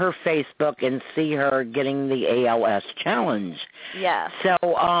go to her Facebook and see her getting the ALS challenge. Yeah.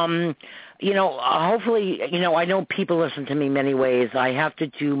 So, you know, hopefully, you know, I know people listen to me many ways. I have to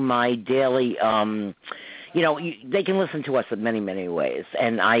do my daily, you know, they can listen to us in many, many ways.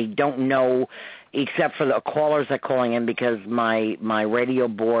 And I don't know, except for the callers that are calling in because my radio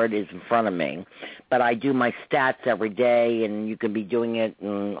board is in front of me. But I do my stats every day, and you can be doing it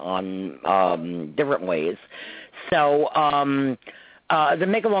on different ways. So, to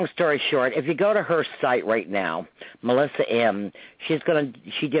make a long story short, if you go to her site right now, Melissa M., she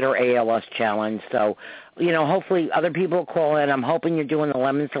did her ALS challenge. So, you know, hopefully other people will call in. I'm hoping you're doing the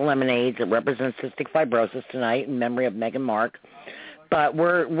Lemons to Lemonades that represents cystic fibrosis tonight in memory of Meg and Mark. But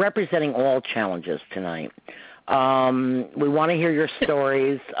we're representing all challenges tonight. We want to hear your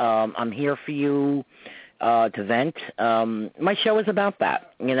stories. I'm here for you to vent. My show is about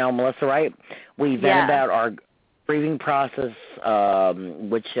that. You know, Melissa, right? We vent about our grieving process,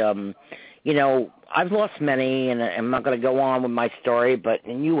 which, you know, I've lost many, and I'm not going to go on with my story,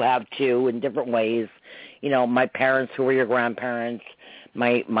 and you have too in different ways. You know, my parents who were your grandparents,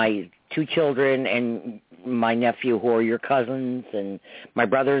 my two children, and my nephew who are your cousins, and my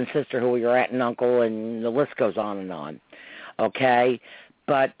brother and sister who are your aunt and uncle, and the list goes on and on. Okay?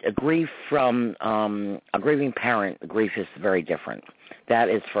 But a grief from a grieving parent, grief is very different. That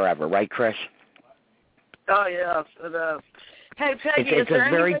is forever. Right, Trish? Oh, yes. Hey, Peggy, is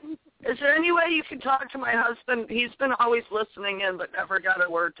there any way you can talk to my husband? He's been always listening in but never got a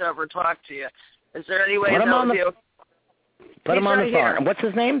word to ever talk to you. Is there any way Put him on the phone. Here. What's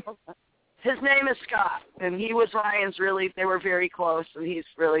his name? His name is Scott, and he was Ryan's they were very close, and he's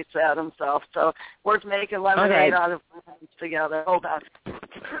really sad himself. So we're making lemonade out of lemons together. Hold on.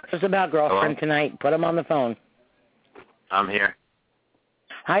 It's about girlfriend tonight. Put him on the phone. I'm here.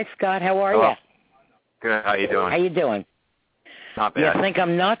 Hi, Scott. How are Hello. you? Good. How you doing? How you doing? Not bad. You think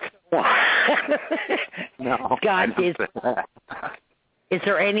I'm nuts? No. Scott, is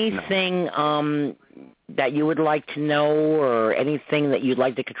there anything that you would like to know, or anything that you'd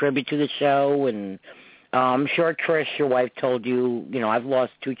like to contribute to the show? And I'm sure Trish, your wife, told you. You know, I've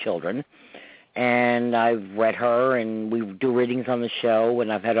lost 2 children, and I've read her, and we do readings on the show,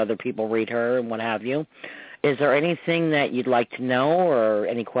 and I've had other people read her and what have you. Is there anything that you'd like to know, or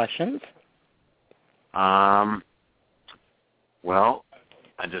any questions? Well,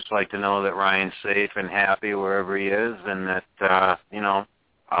 I'd just like to know that Ryan's safe and happy wherever he is, and that,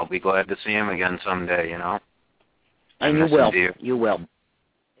 I'll be glad to see him again someday, And you will. You will.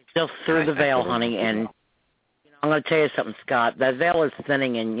 It's just through the veil, honey, and I'm going to tell you something, Scott. That veil is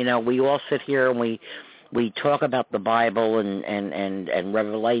thinning, and, we all sit here and we talk about the Bible and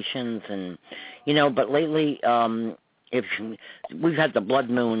Revelations, and, but lately, if we've had the blood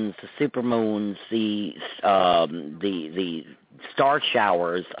moons, the super moons, the star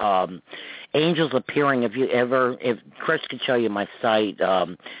showers, angels appearing. If Chris could show you my site,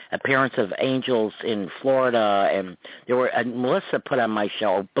 appearance of angels in Florida, and there were Melissa put on my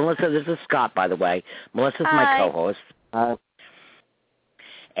show. Melissa, this is Scott, by the way. Melissa's my co-host.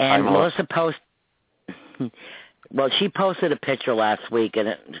 And Melissa posted. Well, she posted a picture last week,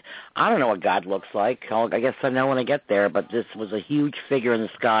 and I don't know what God looks like. I guess I know when I get there, but this was a huge figure in the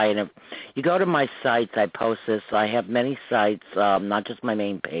sky. And if you go to my sites, I post this. I have many sites, not just my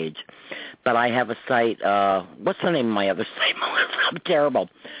main page, but I have a site. What's the name of my other site, Melissa? I'm terrible.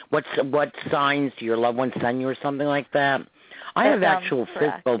 What signs do your loved ones send you, or something like that? I have actual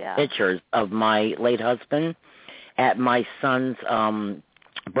physical pictures of my late husband at my son's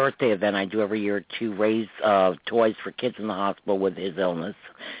birthday event I do every year to raise toys for kids in the hospital with his illness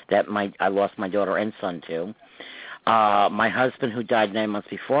that I lost my daughter and son to. My husband, who died 9 months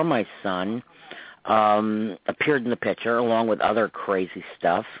before my son, appeared in the picture along with other crazy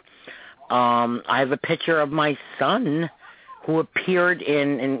stuff. I have a picture of my son who appeared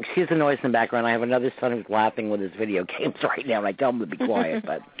and excuse the noise in the background, I have another son who's laughing with his video games right now, and I tell him to be quiet,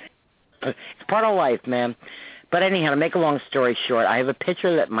 but it's part of life, man. But anyhow, to make a long story short, I have a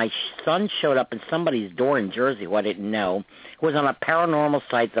picture that my son showed up in somebody's door in Jersey who I didn't know. It was on a paranormal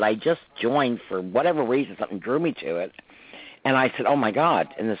site that I just joined for whatever reason. Something drew me to it. And I said, oh, my God.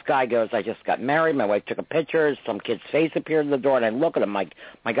 And this guy goes, I just got married. My wife took a picture. Some kid's face appeared in the door. And I look at him like,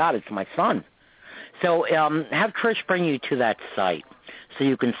 my God, it's my son. So have Trish bring you to that site so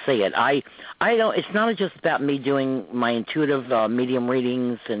you can see it. I don't. It's not just about me doing my intuitive medium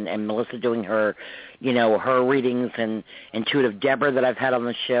readings and Melissa doing her, her readings, and intuitive Deborah that I've had on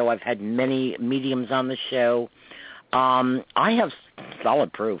the show. I've had many mediums on the show. I have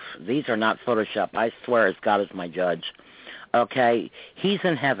solid proof. These are not Photoshop. I swear as God is my judge. Okay? He's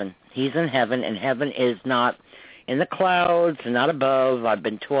in heaven. He's in heaven, and heaven is not in the clouds and not above. I've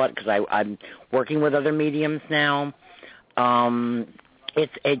been taught because I'm working with other mediums now.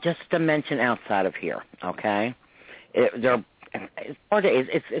 It's just a dimension outside of here, okay? It's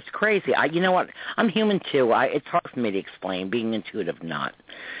crazy. You know what? I'm human, too. It's hard for me to explain, being intuitive, not.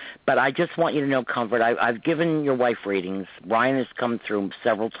 But I just want you to know, Comfort, I've given your wife readings. Ryan has come through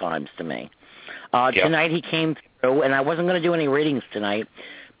several times to me. Tonight he came through, and I wasn't going to do any readings tonight,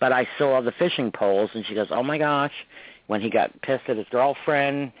 but I saw the fishing poles, and she goes, oh, my gosh, when he got pissed at his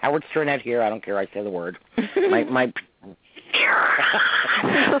girlfriend. Howard Sternett here. I don't care. I say the word. my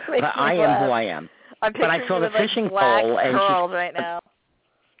but I am who I am. But I saw the fishing pole, and curls right now.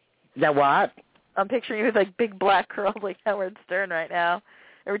 That what? I'm picturing you with like big black curls like Howard Stern right now.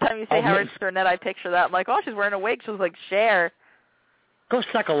 Every time you say Howard Sternett, I picture that. I'm like, oh, she's wearing a wig. She was like Cher. Go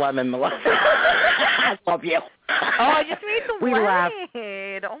suck a lemon, Melissa. I love you. Oh, I just made some we laugh.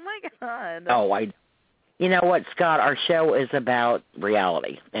 Oh my God. Oh, You know what, Scott? Our show is about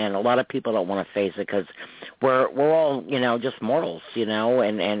reality, and a lot of people don't want to face it because we're all just mortals,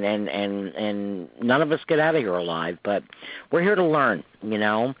 and none of us get out of here alive. But we're here to learn,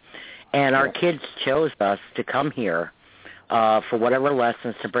 and our kids chose us to come here for whatever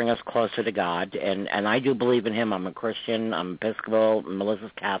lessons to bring us closer to God. And I do believe in Him. I'm a Christian. I'm Episcopal.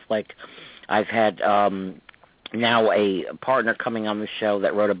 Melissa's Catholic. I've had now a partner coming on the show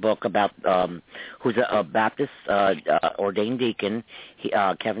that wrote a book about who's a Baptist ordained deacon,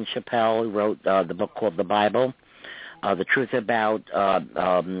 Kevin Chappelle, who wrote the book called The Bible, the truth about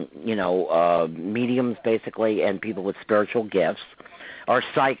mediums basically and people with spiritual gifts or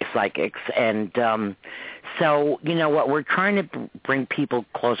psychics. And so what, we're trying to bring people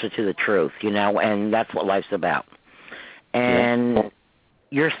closer to the truth, and that's what life's about. And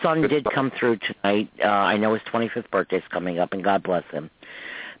Your son did come through tonight. I know his 25th birthday is coming up, and God bless him.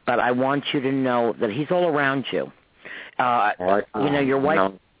 But I want you to know that he's all around you. Your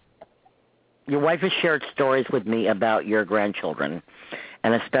wife. Your wife has shared stories with me about your grandchildren,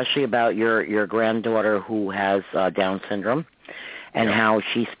 and especially about your granddaughter who has Down syndrome, and how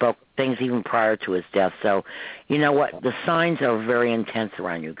she spoke things even prior to his death. So, you know what? The signs are very intense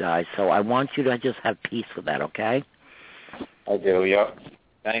around you guys. So I want you to just have peace with that, okay? I do, yep.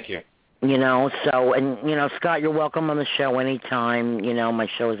 Thank you. Scott, you're welcome on the show anytime. My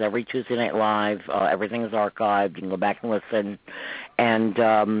show is every Tuesday night live. Everything is archived. You can go back and listen. And,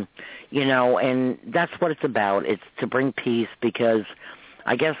 and that's what it's about. It's to bring peace because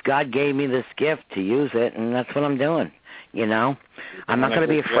I guess God gave me this gift to use it, and that's what I'm doing. I'm not going to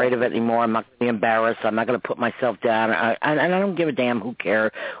be afraid of it anymore. I'm not going to be embarrassed. I'm not going to put myself down. And I don't give a damn who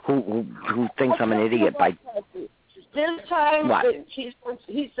thinks I'm an idiot by... There's times that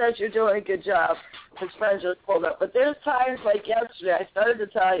he says you're doing a good job. His friend just pulled up. But there's times like yesterday, I started to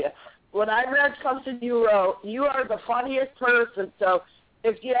tell you, when I read something you wrote, you are the funniest person. So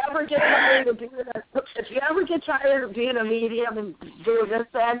if you ever get tired of being a medium and doing this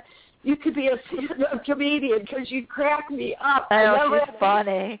end, you could be a stand-up comedian because you crack me up. She's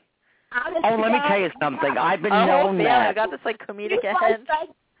funny. Oh, let me tell you something. I've been known that. I got this comedic end.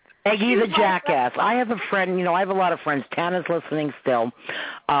 Eggy the jackass. I have a friend, I have a lot of friends. Tana's listening still,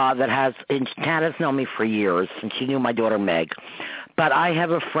 Tana's known me for years, and she knew my daughter Meg. But I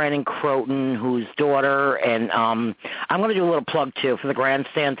have a friend in Croton whose daughter, and I'm going to do a little plug, too, for the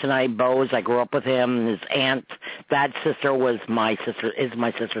grandstand tonight. Bose, I grew up with him. His aunt, that sister is my sister's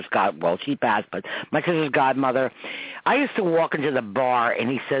she passed, but my sister's godmother. I used to walk into the bar, and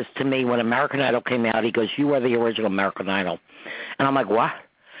he says to me, when American Idol came out, he goes, "You are the original American Idol." And I'm like, what?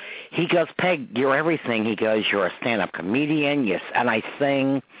 He goes, "Peg, you're everything." He goes, "You're a stand-up comedian, yes, and I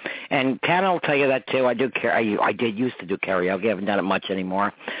sing." And Tana will tell you that too. I did used to do karaoke. I haven't done it much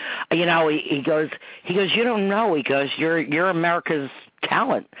anymore. He goes, "You don't know." He goes, "You're America's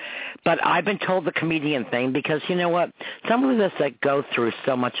talent." But I've been told the comedian thing because you know what? Some of us that go through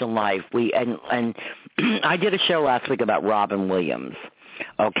so much in life, and I did a show last week about Robin Williams,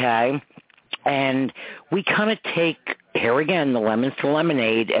 okay? And we kind of take, here again, the lemons to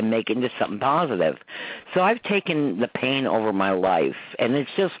lemonade and make it into something positive. So I've taken the pain over my life, and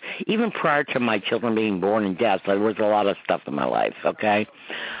it's just, even prior to my children being born and death, there was a lot of stuff in my life, okay?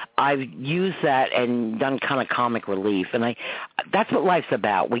 I've used that and done kind of comic relief, and that's what life's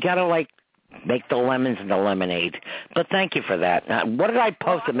about. We got to, make the lemons into lemonade. But thank you for that. What did I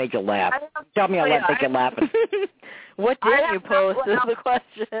post that made you laugh? Tell me I'll make you laugh. What did you post is the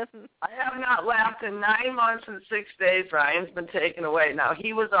question. I have not laughed in 9 months and 6 days. Ryan's been taken away. Now,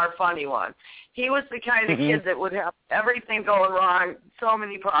 he was our funny one. He was the kind of kid that would have everything going wrong, so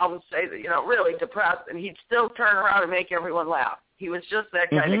many problems, say that, really depressed, and he'd still turn around and make everyone laugh. He was just that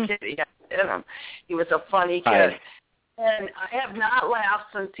kind of kid. He had it in him. He was a funny kid. And I have not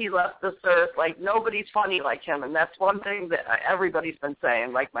laughed since he left this earth. Nobody's funny like him, and that's one thing that everybody's been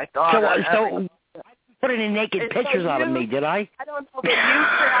saying, my daughter. So put any naked pictures out of me, did I? I don't know, but you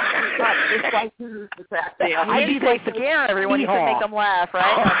cracked me up just like you cracked me up. I did scare everyone. You could make them laugh,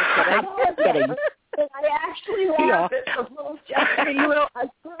 right? I'm just kidding. I actually laughed at the little gesture. I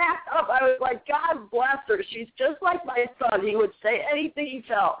cracked up. I was like, God bless her. She's just like my son. He would say anything he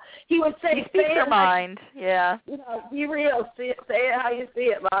felt. He would say, "Say your mind." Yeah. Be real. Say it how you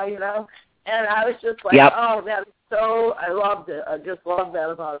see it, Ma. And I was just like, oh, that is so. I loved it. I just love that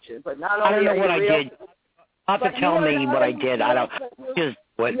about you. But not only I don't know what I did. Not to tell me what I did. I don't. Just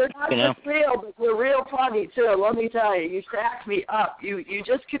what you're not just real, but you're real funny too. Let me tell you, you crack me up. You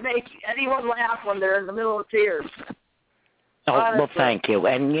just can make anyone laugh when they're in the middle of tears. Oh, well, thank you.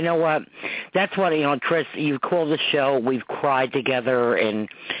 And you know what? That's what, Trish, you called the show, we've cried together, and,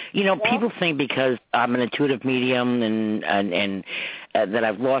 people think because I'm an intuitive medium and that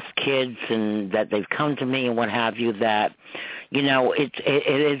I've lost kids and that they've come to me and what have you, that,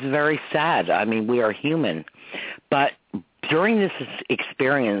 it is very sad. I mean, we are human. But during this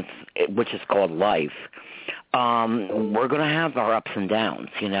experience, which is called life, we're going to have our ups and downs,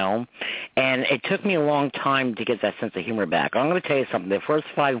 and it took me a long time to get that sense of humor back. I'm going to tell you something. The first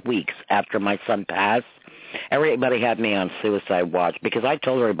 5 weeks after my son passed, everybody had me on suicide watch because I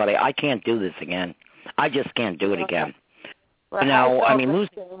told everybody, I can't do this again. I just can't do it again. Well,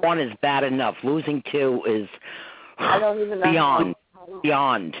 losing one is bad enough. Losing two is beyond.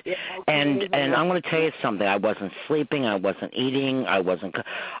 And I'm going to tell you something. I wasn't sleeping. I wasn't eating. I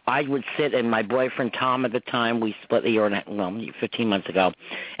would sit, and my boyfriend Tom at the time, we split 15 months ago.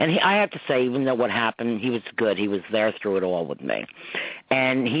 And I have to say, even though what happened, he was good. He was there through it all with me.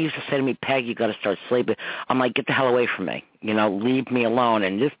 And he used to say to me, Peg, you got to start sleeping. I'm like, get the hell away from me. Leave me alone.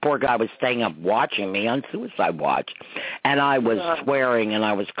 And this poor guy was staying up watching me on Suicide Watch. And I was swearing and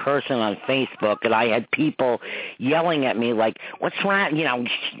I was cursing on Facebook. And I had people yelling at me like, what's wrong?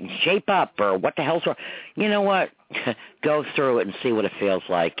 Shape up, or what the hell's wrong? You know what? Go through it and see what it feels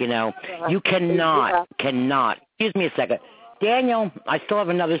like. You cannot. Excuse me a second. Daniel, I still have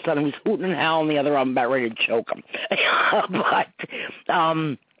another son who's hooting and howling. The other, I'm about ready to choke him. But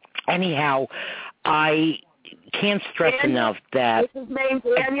anyhow, I can't stress enough that is his name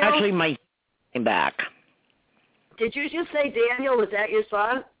Daniel? Actually, my came back. Did you just say Daniel? Was that your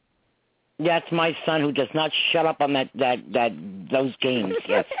son? That's my son who does not shut up on those games.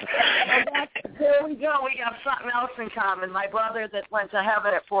 Yes. There we go. We got something else in common. My brother that went to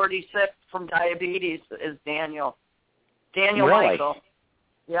heaven at 46 from diabetes is Daniel. Daniel really? Michael.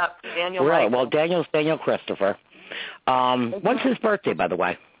 Yep, Daniel really? Michael. Well, Daniel's Daniel Christopher. When's his birthday, by the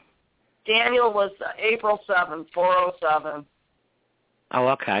way? Daniel was April 7th, 407. Oh,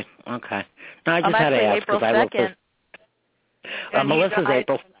 okay. No, I just I'm had to actually ask April because I looked 2nd. Melissa's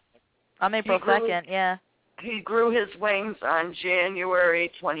April. I'm April 2nd, yeah. He grew his wings on January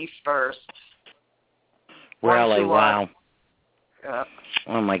 21st. Really? Wow. Yeah.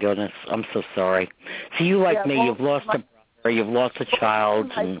 Oh, my goodness. I'm so sorry. So you, like me, you've lost a brother, you've lost a child.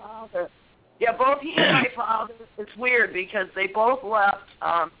 And yeah, both he and my father, it's weird because they both left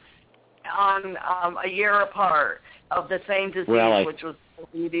on a year apart of the same disease, really? Which was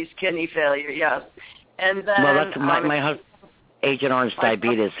diabetes, kidney failure, yes. And then... Well, that's my husband, Agent Orange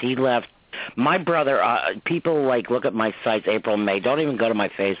Diabetes, he left. My brother, people look at my sites April and May. Don't even go to my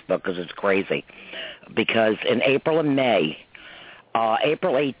Facebook because it's crazy. Because in April and May,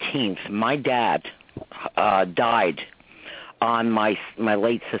 April 18th, my dad died on my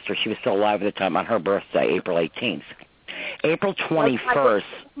late sister. She was still alive at the time, on her birthday, April 18th. April 21st.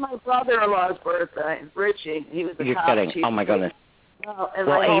 My brother-in-law's birthday, Richie. He was You're kidding. Oh, my goodness. Well,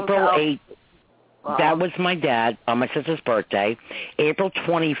 April 8th. That was my dad on my sister's birthday. April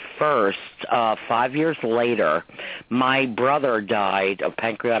 21st, 5 years later, my brother died of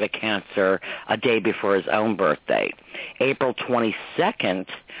pancreatic cancer a day before his own birthday. April 22nd,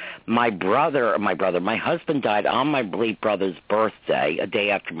 my husband died on my late brother's birthday, a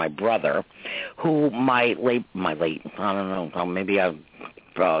day after my brother, who my late, I don't know, maybe I've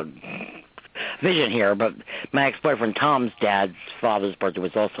vision here, but my ex-boyfriend Tom's dad's father's birthday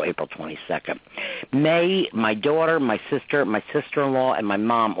was also April 22nd. May, my daughter, my sister-in-law, and my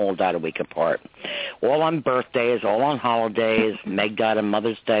mom all died a week apart. All on birthdays, all on holidays. Meg died on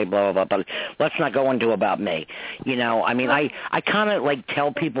Mother's Day, blah, blah, blah. But let's not go into about me. I kind of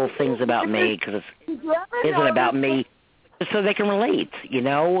tell people things about me because it isn't about me, so they can relate,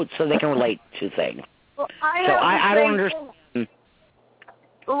 so they can relate to things. Well, I don't understand.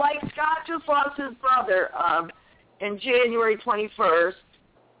 Like Scott just lost his brother in January 21st.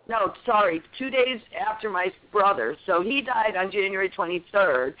 No, sorry, 2 days after my brother. So he died on January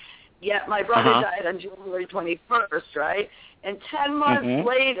 23rd, yet my brother died on January 21st, right? And 10 months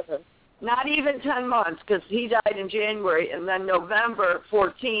later, not even 10 months, because he died in January, and then November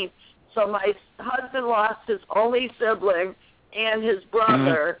 14th. So my husband lost his only sibling and his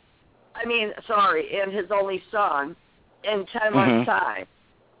brother, and his only son in 10 months' time.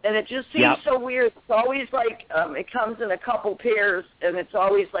 And it just seems so weird. It's always it comes in a couple pairs, and it's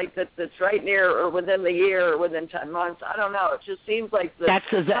always that's right near or within the year or within 10 months. I don't know. It just seems like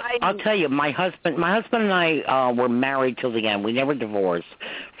I'll tell you, my husband and I were married till the end. We never divorced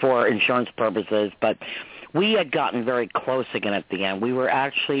for insurance purposes, but we had gotten very close again at the end. We were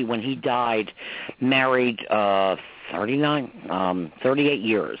actually, when he died, married 38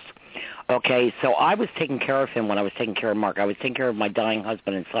 years. Okay, so I was taking care of him when I was taking care of Mark. I was taking care of my dying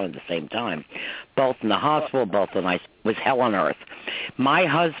husband and son at the same time, both in the hospital, both in it was hell on earth. My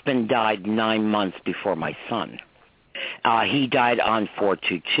husband died 9 months before my son. He died on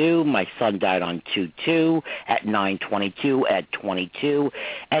 4/22. My son died on 2/2 at 9/22 at 22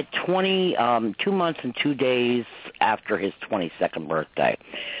 at 2 months and 2 days after his 22nd birthday.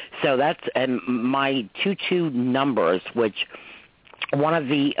 So that's and my 2/2 numbers, which. One of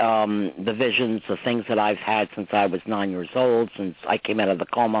the visions, the things that I've had since I was 9 years old, since I came out of the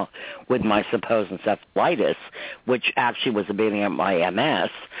coma with my supposed encephalitis, which actually was the beginning of my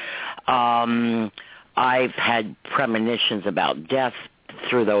MS, I've had premonitions about death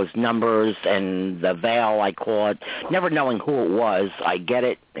through those numbers and the veil, I call it, never knowing who it was. I get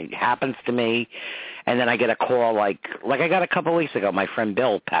it. It happens to me. and then I get a call like I got a couple of weeks ago. My friend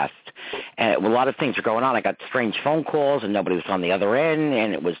Bill passed, and a lot of things are going on. I got strange phone calls, and nobody was on the other end,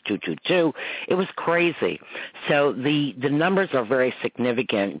 and it was 222. It was crazy. So the numbers are very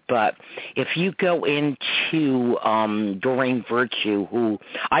significant, but if you go into Doreen Virtue, who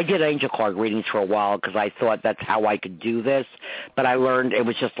I did angel card readings for a while because I thought that's how I could do this, but I learned it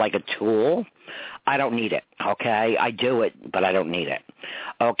was just like a tool. I don't need it, okay? I do it, but I don't need it,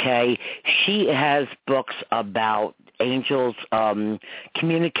 okay? She has books about angels'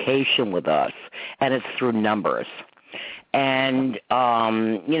 communication with us, and it's through numbers. And,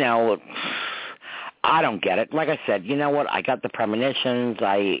 you know, I don't get it. Like I said, you know what? I got the premonitions.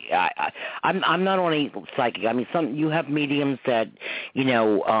 I'm not only psychic. I mean, you have mediums that, you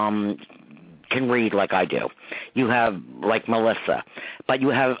know, can read like I do. You have like Melissa, but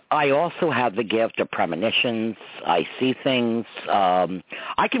I also have the gift of premonitions. I see things.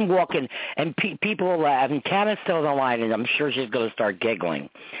 I can walk in, and people, and Tana's still on the line, and I'm sure she's going to start giggling.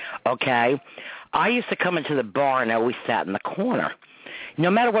 Okay, I used to come into the bar, and I always sat in the corner. No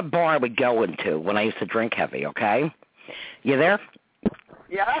matter what bar I would go into when I used to drink heavy. Okay, you there?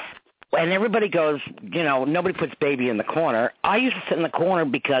 Yeah. And everybody goes, you know, nobody puts baby in the corner. I used to sit in the corner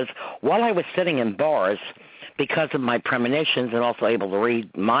because while I was sitting in bars, because of my premonitions and also able to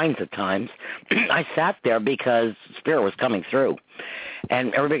read minds at times, I sat there because spirit was coming through.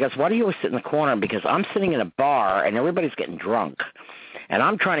 And everybody goes, why do you always sit in the corner? Because I'm sitting in a bar and everybody's getting drunk. And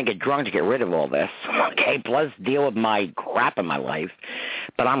I'm trying to get drunk to get rid of all this, okay, plus deal with my crap in my life.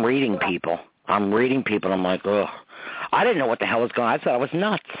 But I'm reading people. And I'm like, ugh. I didn't know what the hell was going on. I thought I was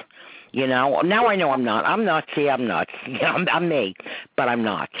nuts. You know, now I know I'm not. I'm nuts. Yeah, I'm nuts. Yeah, I'm me, but I'm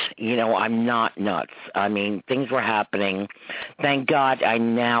not. You know, I'm not nuts. I mean, things were happening. Thank God I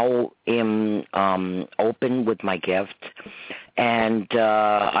now am open with my gift. And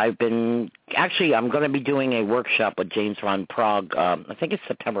I'm going to be doing a workshop with James Von Prague. I think it's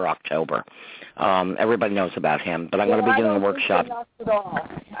September, October. Everybody knows about him, but I'm going to be doing a workshop.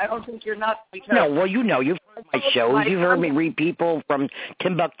 I don't think you're nuts because... No, well, you know, you've heard my shows. You've heard me read people from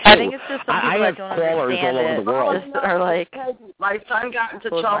Timbuktu. I think it's just some people I that have don't callers all over the world. Just are like... My son got into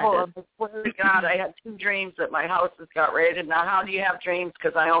trouble. I swear to God, I had 2 dreams that my house has got raided. Now, how do you have dreams?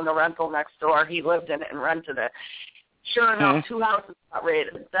 Because I own a rental next door. He lived in it and rented it. Sure enough, 2 houses got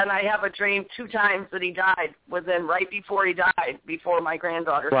raided. Then I have a dream 2 times that he died right before he died, before my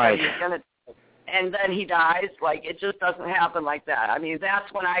granddaughter said he was going to. And then he dies. Like, it just doesn't happen like that. I mean, that's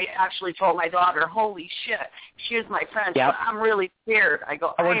when I actually told my daughter, holy shit, she is my friend. Yep. I'm really scared. I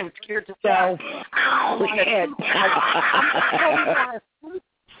go, I am scared to death. I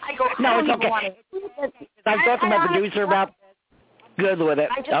go, no, it's okay. I talked to my producer about good with it.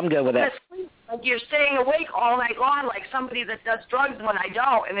 I'm good with it. Like you're staying awake all night long like somebody that does drugs when I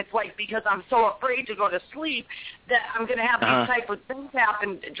don't, and it's like because I'm so afraid to go to sleep that I'm going to have these type of things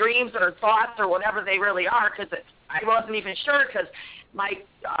happen, dreams or thoughts or whatever they really are, because I wasn't even sure because my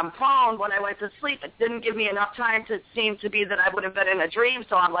phone, when I went to sleep, it didn't give me enough time to seem to be that I would have been in a dream,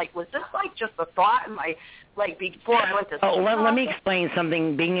 so I'm like, was this like just a thought in my, like before I went to sleep? Let me explain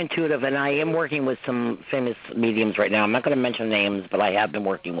something. Being intuitive, and I am working with some famous mediums right now. I'm not going to mention names, but I have been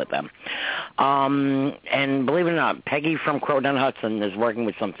working with them. And believe it or not, Peggy from Crowdon Hudson is working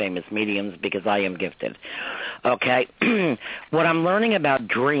with some famous mediums because I am gifted. Okay? What I'm learning about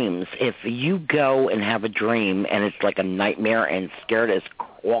dreams, if you go and have a dream and it's like a nightmare and scared as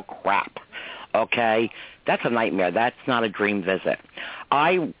all crap, okay, that's a nightmare. That's not a dream visit.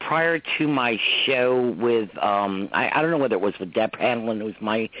 Prior to my show with, I don't know whether it was with Deb Hanlon, who's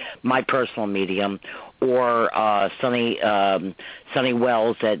my personal medium, or Sonny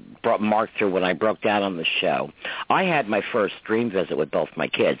Wells that brought Mark through when I broke down on the show. I had my first dream visit with both my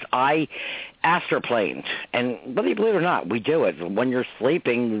kids. I astroplaned, and whether you believe it or not, we do it. When you're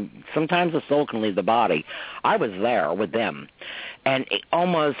sleeping, sometimes the soul can leave the body. I was there with them. And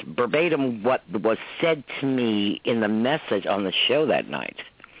almost verbatim what was said to me in the message on the show that night,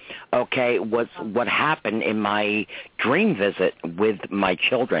 okay, was what happened in my dream visit with my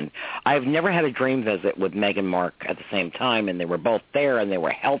children. I've never had a dream visit with Meg and Mark at the same time, and they were both there, and they were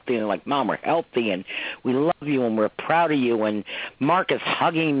healthy, and like, Mom, we're healthy, and we love you, and we're proud of you, and Mark is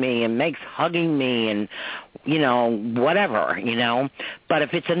hugging me, and Meg's hugging me, and, you know, whatever, you know. But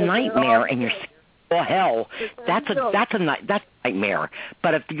if it's a nightmare and you're well, hell, that's a nightmare.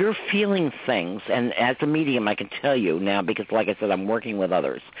 But if you're feeling things, and as a medium, I can tell you now, because like I said, I'm working with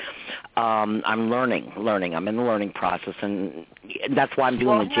others. I'm learning. I'm in the learning process, and that's why I'm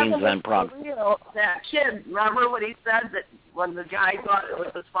doing the James Van Prague. That kid, remember what he said, that when the guy thought it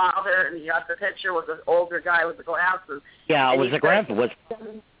was his father, and he got the picture with the older guy with the glasses. Yeah, it was a grandpa.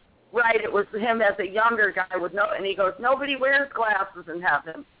 right, it was him as a younger guy with no, and he goes, nobody wears glasses in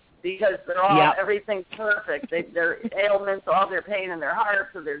heaven because they're all, everything's perfect. Their ailments, all their pain in their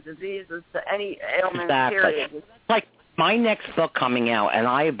hearts or their diseases, to any ailment, period. Like my next book coming out, and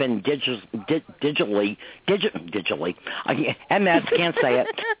I have been digitally, MS, can't say it,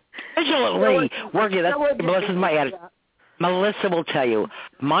 digitally working. Melissa's my editor. Melissa will tell you,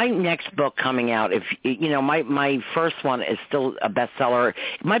 my next book coming out, if you know, my first one is still a bestseller.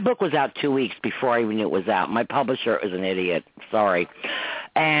 My book was out 2 weeks before I even knew it was out. My publisher is an idiot. Sorry.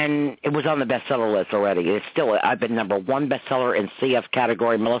 And it was on the bestseller list already. It's still, I've been number 1 bestseller in CF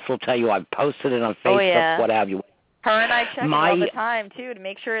category. Melissa will tell you, I've posted it on Facebook, what have you. Her and I check it all the time, too, to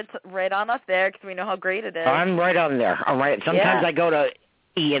make sure it's right on up there because we know how great it is. I'm right on there. All right. Sometimes I go to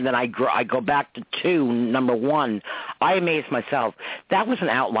E and then I go back to 2, number 1. I amaze myself. That was an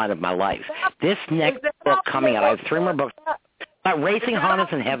outline of my life. This next book coming out, I have 3 more books. About Racing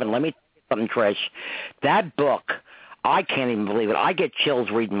Hondas in Heaven. Let me tell you something, Trish. That book, I can't even believe it. I get chills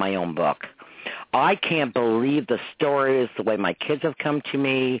reading my own book. I can't believe the stories, the way my kids have come to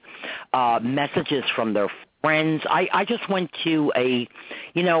me, messages from their friends. I just went to a,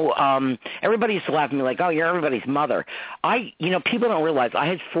 you know, everybody used to laugh at me like, oh, you're everybody's mother. People don't realize I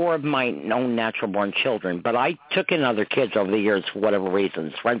had 4 of my own natural-born children, but I took in other kids over the years for whatever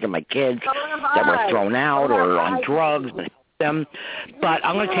reasons, friends of my kids that were thrown out or on drugs. But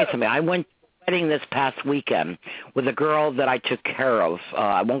I'm going to tell you something. I went to a wedding this past weekend with a girl that I took care of.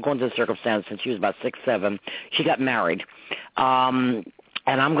 I won't go into the circumstance since she was about 6, 7. She got married. And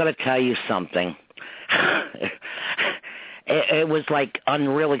I'm going to tell you something. It was like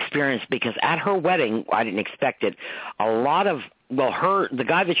unreal experience because at her wedding, I didn't expect it. A lot of, the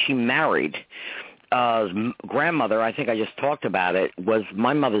guy that she married, grandmother, I think I just talked about it, was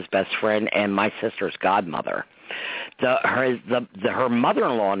my mother's best friend and my sister's godmother. Her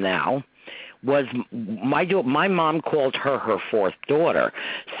mother-in-law now was my mom called her 4th daughter.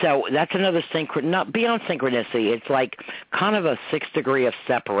 So that's another not beyond synchronicity. It's like kind of a 6th degree of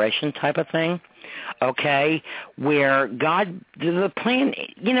separation type of thing. Okay, where God, the plan,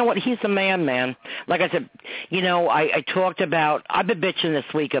 you know what, he's a man. Like I said, you know, I talked about, I've been bitching this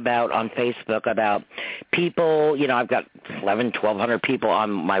week about, on Facebook, about people, you know, I've got 1,200 people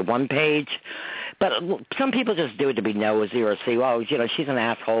on my one page, but some people just do it to be nosy or see, oh, you know, she's an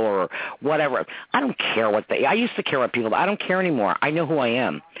asshole or whatever. I don't care I used to care what people, I don't care anymore. I know who I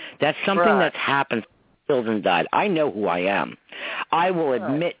am. That's something that's happened. Children died. I know who I am. I will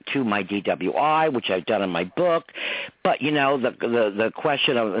admit to my DWI, which I've done in my book, but, you know, the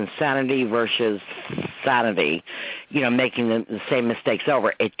question of insanity versus sanity, you know, making the same mistakes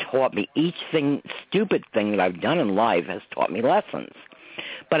over, it taught me each stupid thing that I've done in life has taught me lessons.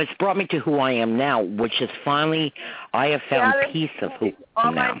 But it's brought me to who I am now, which is finally, I have found peace of who I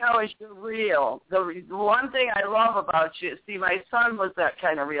am now. All I know is you're real. The one thing I love about you, see, my son was that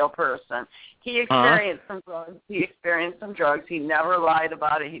kind of real person. He experienced some drugs. He never lied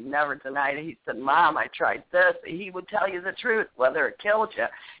about it. He never denied it. He said, Mom, I tried this. He would tell you the truth, whether it killed you.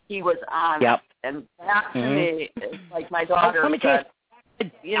 He was honest. Yep. And that to me is like my daughter said. I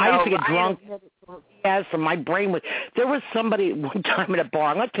used to get drunk. Yes, and my brain was. There was somebody one time at a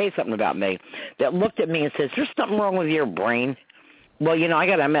bar. I'm going to tell you something about me that looked at me and says, "There's something wrong with your brain." Well, you know, I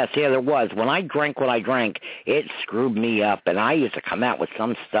got MS. Yeah, there was. When I drank what I drank, it screwed me up, and I used to come out with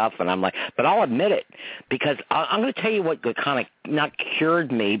some stuff, and I'm like, but I'll admit it because I'm going to tell you what kind of not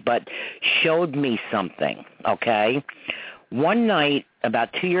cured me, but showed me something. Okay, one night about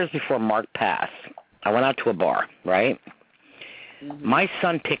 2 years before MARC passed, I went out to a bar, right? My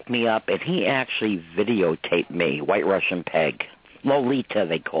son picked me up, and he actually videotaped me, White Russian Peg. Lolita,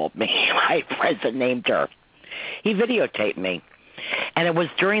 they called me. My friends that named her. He videotaped me. And it was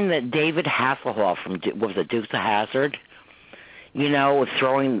during the David Hasselhoff from, what was it, Dukes of Hazzard? You know,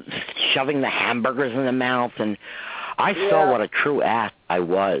 shoving the hamburgers in the mouth. And I saw what a true ass I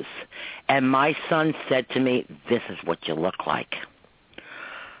was. And my son said to me, this is what you look like.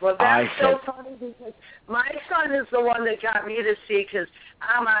 Well, that's so funny because my son is the one that got me to see, because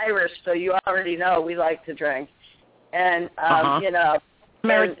I'm Irish, so you already know we like to drink. And, you know.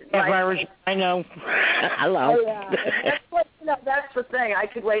 Irish, I know. Hello. Oh, yeah. That's the thing. I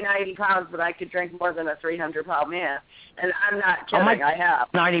could weigh 90 pounds, but I could drink more than a 300-pound man. And I'm not kidding. I have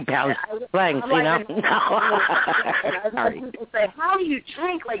 90 pounds. Thanks, you know. And I've had people say, how do you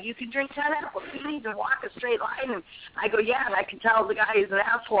drink? Like, you can drink 10 apples. You need to walk a straight line. And I go, yeah, and I can tell the guy is an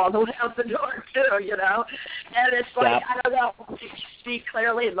asshole on the way out the door, too, you know. And it's like, I don't know if you speak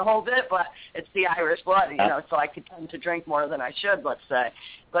clearly in the whole bit, but it's the Irish blood, you know, so I could tend to drink more than I should, let's say.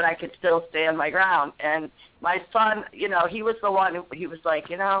 But I could still stand my ground. And my son, you know, he was was the one who he was like,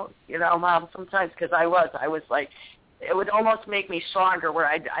 you know, Mom, sometimes, because I was like, it would almost make me stronger where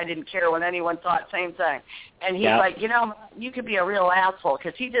I didn't care when anyone thought same thing. And he's like, you know, you could be a real asshole,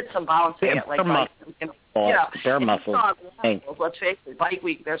 because he did some bouncing at like bare muscles. Let's face it, Bike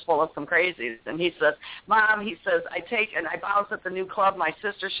Week, they're full of some crazies. And he says, Mom, he says, I bounce at the new club. My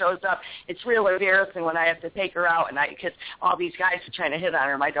sister shows up. It's real embarrassing when I have to take her out, and because all these guys are trying to hit on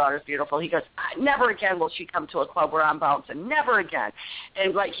her. My daughter's beautiful. He goes, never again will she come to a club where I'm bouncing. Never again.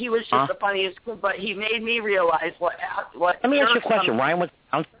 And like he was just the funniest kid, but he made me realize what. Let me ask you a question. Ryan was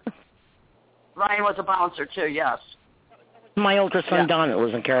a bouncer? Ryan was a bouncer too. Yes. My older son Don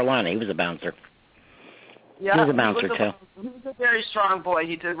lives in Carolina. He was a bouncer. Yeah, he was a bouncer too. He was a very strong boy.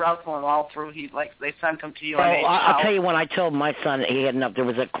 He did wrestling all through. They sent him to UNH. Well, I'll tell you when I told my son he had enough. There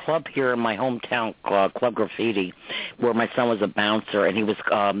was a club here in my hometown, Club Graffiti, where my son was a bouncer, and he was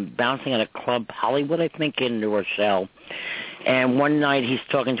bouncing at a club, Hollywood, I think, in New Rochelle. And one night he's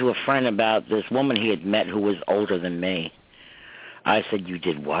talking to a friend about this woman he had met who was older than me. I said, you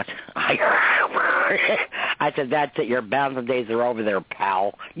did what? I said, that's it. Your bouncing days are over there,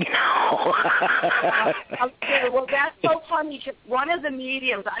 pal. You know. Okay, well, that's so funny. One of the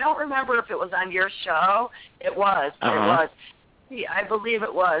mediums, I don't remember if it was on your show. It was. It was. I believe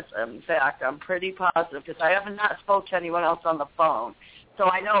it was. In fact, I'm pretty positive because I have not spoke to anyone else on the phone. So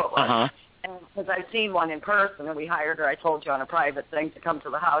I know it was. Because I've seen one in person, and we hired her, I told you, on a private thing to come to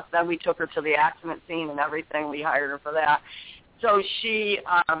the house. Then we took her to the accident scene and everything. We hired her for that. So she,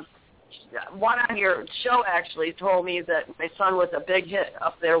 one on your show actually told me that my son was a big hit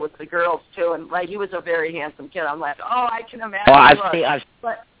up there with the girls, too, and like he was a very handsome kid. I'm like, I can imagine. Oh, I've seen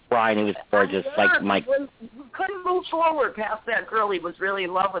Brian, he was gorgeous, like Mike. We couldn't move forward past that girl he was really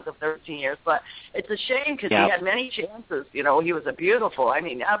in love with of 13 years, but it's a shame because he had many chances. You know, he was a beautiful, I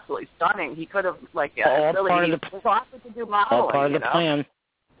mean, absolutely stunning. He could have, like, really thought to do modeling. All part of the plan.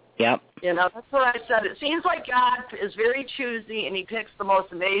 Yep. You know, that's what I said. It seems like God is very choosy, and he picks the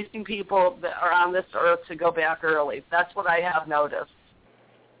most amazing people that are on this earth to go back early. That's what I have noticed.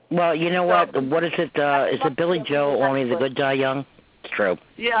 Well, you know what? What is it? Is it Billy Joe, only the good die young? It's true.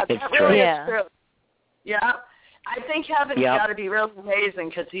 Yeah, it's that really is true. Yeah. I think heaven's got to be really amazing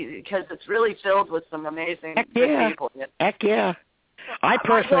because it's really filled with some amazing good people. Heck yeah. I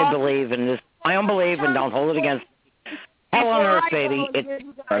personally believe in this. I don't believe and don't hold it against hell on earth, baby.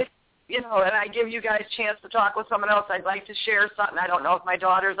 You know, and I give you guys a chance to talk with someone else. I'd like to share something. I don't know if my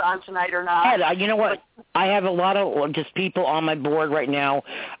daughter's on tonight or not. You know what? I have a lot of just people on my board right now.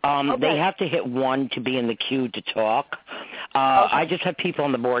 They have to hit 1 to be in the queue to talk. I just have people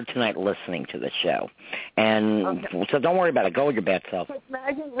on the board tonight listening to the show. And so don't worry about it. Go with your bad self.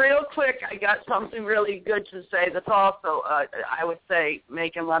 Maggie, real quick, I got something really good to say that's also, I would say,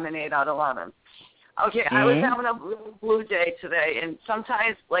 making lemonade out of lemons. Okay, I was having a really blue day today, and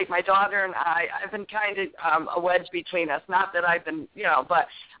sometimes, like my daughter and I've been kind of a wedge between us. Not that I've been, but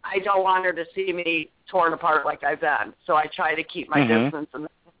I don't want her to see me torn apart like I've been. So I try to keep my distance, and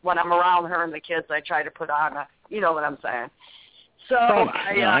when I'm around her and the kids, I try to put on you know what I'm saying. So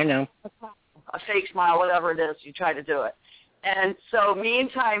I know. A fake smile, whatever it is, you try to do it. And so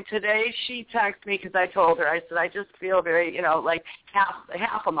meantime, today she texted me because I told her, I said, I just feel very, like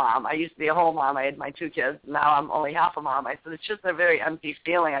half a mom. I used to be a whole mom. I had my 2 kids. Now I'm only half a mom. I said, it's just a very empty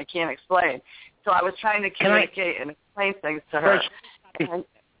feeling I can't explain. So I was trying to communicate and explain things to her.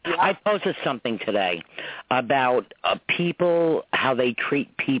 I posted something today about people, how they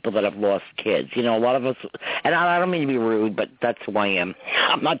treat people that have lost kids. A lot of us, and I don't mean to be rude, but that's who I am.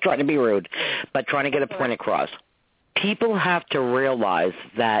 I'm not trying to be rude, but trying to get a point across. People have to realize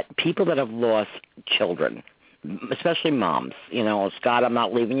that people that have lost children, especially moms, Scott, I'm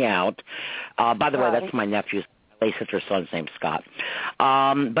not leaving you out. By the way, that's my nephew's, my sister's son's name's Scott.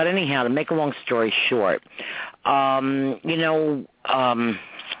 But anyhow, to make a long story short, I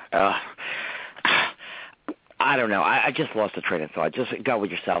don't know. I just lost the train of thought. Just go with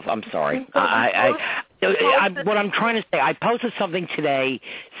yourself. I'm sorry. What I'm trying to say, I posted something today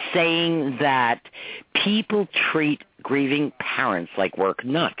saying that people treat grieving parents like we're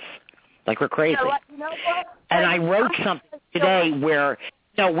nuts, like we're crazy. And I wrote something today where,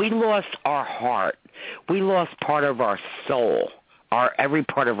 we lost our heart. We lost part of our soul, every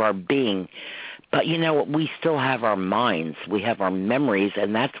part of our being. But we still have our minds. We have our memories,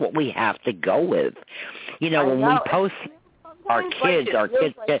 and that's what we have to go with. When we post... our kids.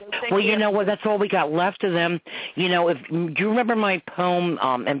 Well, you know what? That's all we got left of them. You know, do you remember my poem,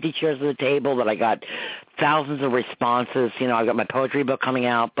 Empty Chairs at the Table, that I got thousands of responses? You know, I got my poetry book coming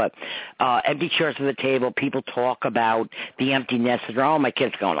out, but Empty Chairs at the Table, people talk about the empty nest. And, oh, my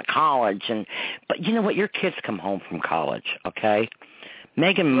kid's going to college. But you know what? Your kids come home from college, okay?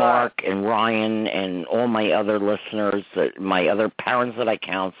 Megan, Mark, and Ryan, and all my other listeners, my other parents that I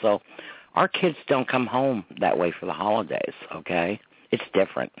counsel, our kids don't come home that way for the holidays, okay? It's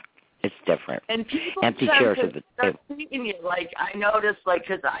different. It's different. And people Empty chairs at the table. Treating you like, I noticed, like,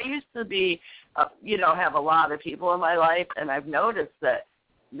 because I used to be, have a lot of people in my life, and I've noticed that,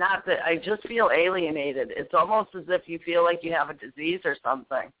 not that I just feel alienated. It's almost as if you feel like you have a disease or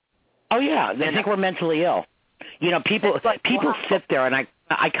something. Oh, yeah. They think we're mentally ill. You know, people sit there, and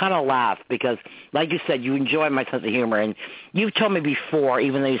I kind of laugh because, like you said, you enjoy my sense of humor. And you've told me before,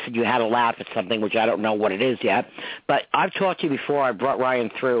 even though you said you had a laugh at something, which I don't know what it is yet, but I've talked to you before. I brought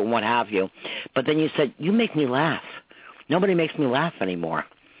Ryan through and what have you. But then you said, you make me laugh. Nobody makes me laugh anymore.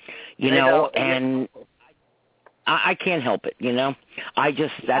 You know, and I can't help it, you know.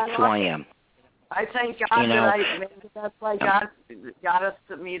 That's who I am. I thank God that's why God got us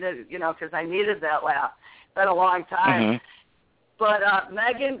to meet it, because I needed that laugh. It's been a long time. Mm-hmm. But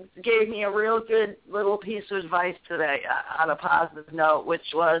Megan gave me a real good little piece of advice today on a positive note, which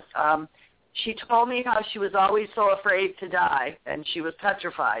was she told me how she was always so afraid to die, and she was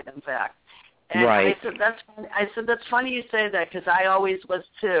petrified, in fact. And right. I said, that's funny you say that, because I always was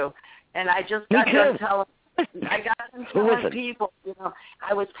too. And I just got to tell people,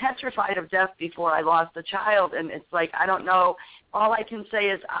 I was petrified of death before I lost a child, and it's like, I don't know. All I can say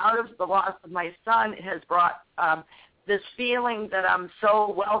is out of the loss of my son has brought this feeling that I'm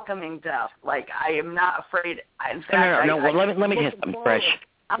so welcoming death. Like, I am not afraid. In fact, let me just fresh.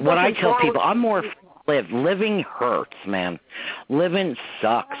 What I tell people, I'm more living hurts, man. Living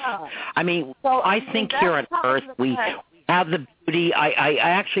sucks. I mean, I think here on Earth we have the beauty. I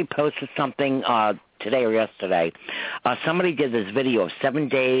actually posted something today or yesterday. Somebody did this video of 7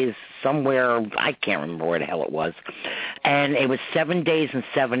 days somewhere. I can't remember where the hell it was. And it was 7 days and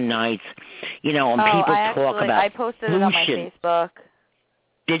 7 nights. And people talk about I posted it on my Facebook.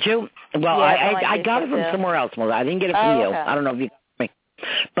 Did you? Well, yeah, I got it from somewhere else. Well, I didn't get it from you. Okay. I don't know if you got me.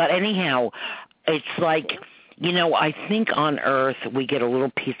 But anyhow, it's like, I think on Earth we get a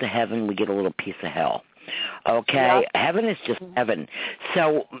little piece of heaven, we get a little piece of hell. Okay? Yep. Heaven is just heaven.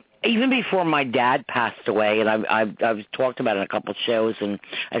 So even before my dad passed away, and I've talked about it in a couple of shows, and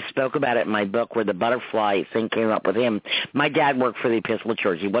I spoke about it in my book where the butterfly thing came up with him. My dad worked for the Episcopal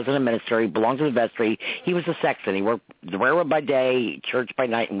Church. He wasn't a minister. He belonged to the vestry. He was a sexton. He worked the railroad by day, church by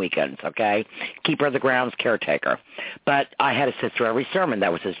night and weekends, okay? Keeper of the grounds, caretaker. But I had to sit through every sermon.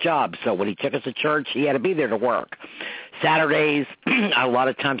 That was his job. So when he took us to church, he had to be there to work. Saturdays, a lot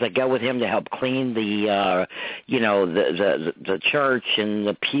of times I go with him to help clean the church and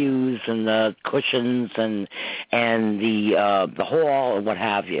the pews and the cushions and the hall and what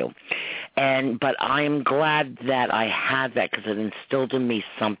have you. But I am glad that I had that because it instilled in me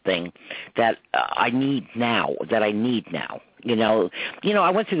something that I need now.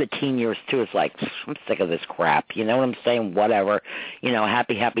 I went through the teen years too. It's like, I'm sick of this crap. You know what I'm saying? Whatever.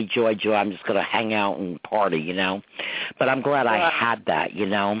 Happy, joy. I'm just going to hang out and party, But I'm glad I had that,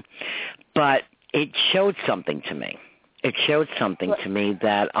 But it showed something to me. It showed something to me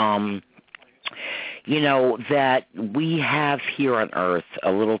that, that we have here on Earth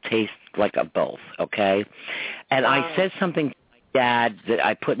a little taste like of both, okay? And I said something to my dad that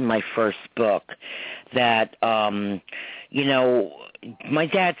I put in my first book that, my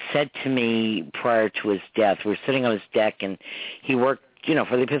dad said to me prior to his death, we were sitting on his deck, and he worked,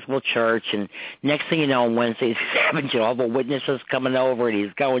 for the Episcopal Church, and next thing you know, on Wednesdays, he's having Jehovah's Witnesses coming over, and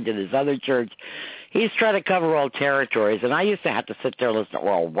he's going to this other church. He's trying to cover all territories, and I used to have to sit there and listen to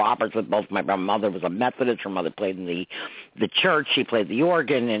Oral Roberts with both. My mother was a Methodist. Her mother played in the church. She played the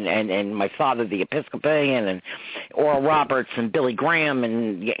organ, and my father the Episcopalian, and Oral Roberts and Billy Graham,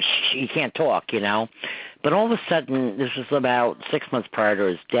 and you can't talk, But all of a sudden, this was about 6 months prior to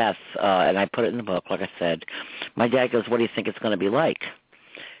his death, and I put it in the book, like I said. My dad goes, what do you think it's going to be like?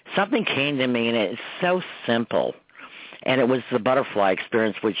 Something came to me, and it's so simple. And it was the butterfly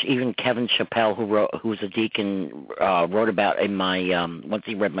experience, which even Kevin Chappelle, who's a deacon, wrote about in my once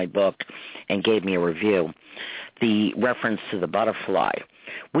he read my book and gave me a review. The reference to the butterfly.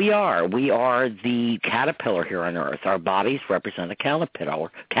 We are the caterpillar here on Earth. Our bodies represent a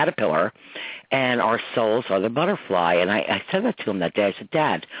caterpillar, and our souls are the butterfly. And I said that to him that day. I said,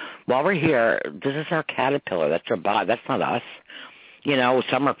 Dad, while we're here, this is our caterpillar. That's our body. That's not us. You know,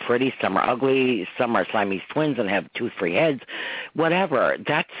 some are pretty, some are ugly, some are Siamese twins and have 2-3 heads, whatever.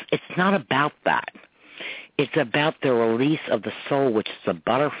 It's not about that. It's about the release of the soul, which is a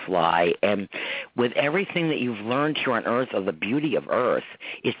butterfly. And with everything that you've learned here on earth of the beauty of earth,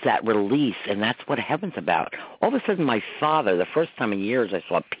 it's that release, and that's what heaven's about. All of a sudden, my father, the first time in years, I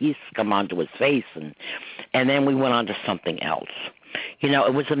saw peace come onto his face, and then we went on to something else. You know,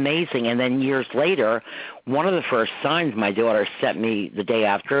 it was amazing. And then years later, one of the first signs my daughter sent me the day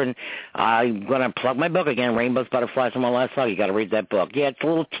after, and I'm going to plug my book again, Rainbows, Butterflies, and One Last Love. You got to read that book. Yeah, it's a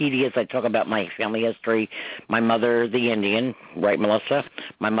little tedious. I talk about my family history. My mother, the Indian, right, Melissa?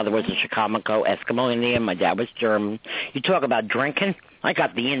 My mother was a Chicago Eskimo Indian. My dad was German. You talk about drinking. I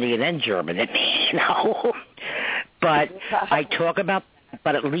got the Indian and German in me, you know. But I talk about,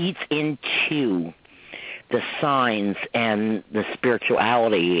 but it leads into the signs and the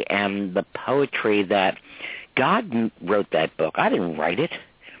spirituality and the poetry that God wrote that book. I didn't write it.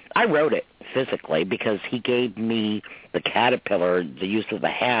 I wrote it physically because he gave me the caterpillar, the use of the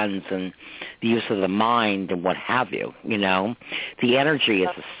hands and the use of the mind and what have you, you know. The energy is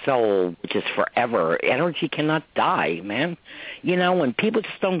the soul, which is forever. Energy cannot die, man. You know, and people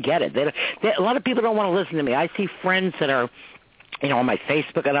just don't get it. A lot of people don't want to listen to me. I see friends that are, you know, on my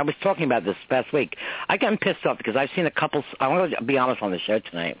Facebook, and I was talking about this past week. I got pissed off because I've seen a couple, I want to be honest on the show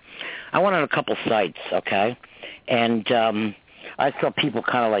tonight. I went on a couple sites, okay, and I saw people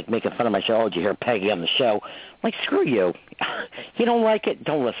kind of like making fun of my show. Oh, did you hear Peggy on the show? I'm like, screw you. You don't like it?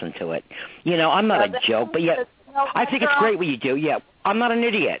 Don't listen to it. You know, I'm not a joke, but yet I think it's great what you do. Yeah, I'm not an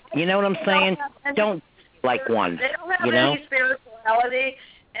idiot. You know what I'm saying? Don't like one, they don't have you know? any spirituality.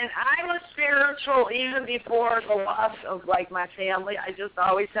 And I was spiritual even before the loss of, like, my family. I just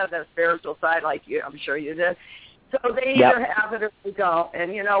always had that spiritual side like you. I'm sure you did. So they either have it or they don't.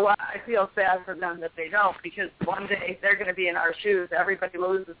 And you know what? I feel sad for them that they don't, because one day they're going to be in our shoes. Everybody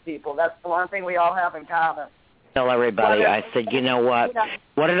loses people. That's the one thing we all have in common. Tell everybody, I said, you know what?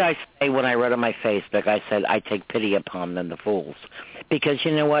 What did I say when I wrote on my Facebook? I said, I take pity upon them, the fools. Because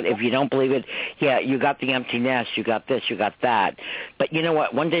you know what? If you don't believe it, yeah, you got the empty nest, you got this, you got that. But you know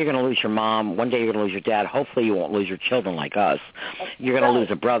what? One day you're going to lose your mom. One day you're going to lose your dad. Hopefully you won't lose your children like us. You're going to lose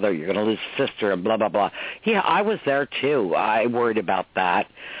a brother. You're going to lose a sister and blah, blah, blah. Yeah, I was there too. I worried about that.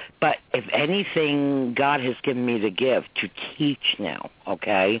 But if anything, God has given me the gift to teach now,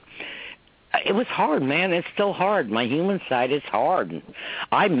 okay? It was hard, man. It's still hard. My human side is hard.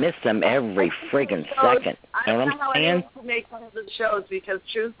 I miss them every friggin' second. You know what I'm saying? I make one of the shows because,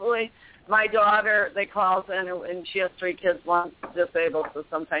 truthfully, my daughter, they calls in, and she has 3 kids. One's disabled, so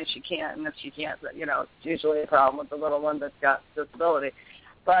sometimes she can't. And if she can't, you know, it's usually a problem with the little one that's got disability.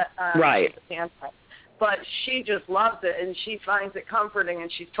 But right. But she just loves it, and she finds it comforting. And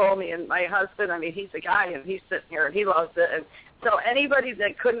she's told me, and my husband, I mean, he's a guy, and he's sitting here, and he loves it. And so anybody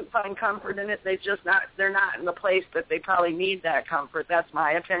that couldn't find comfort in it, they're not in the place that they probably need that comfort. That's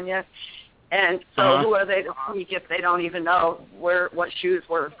my opinion. And so who are they to speak if they don't even know what shoes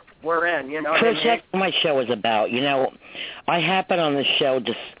we're in, you know? So that's what my show is about. You know, I happen on the show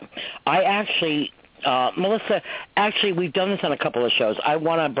Melissa, actually, we've done this on a couple of shows. I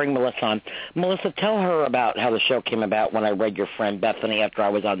want to bring Melissa on. Melissa, tell her about how the show came about when I read your friend Bethany after I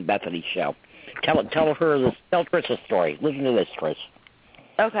was on Bethany's show. Tell Chris a story. Listen to this, Chris.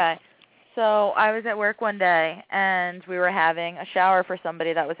 Okay. So I was at work one day, and we were having a shower for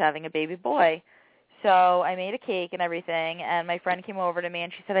somebody that was having a baby boy. So I made a cake and everything, and my friend came over to me,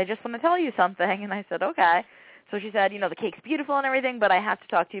 and she said, I just want to tell you something. And I said, okay. So she said, you know, the cake's beautiful and everything, but I have to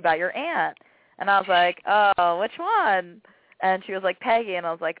talk to you about your aunt. And I was like, oh, which one? And she was like, Peggy. And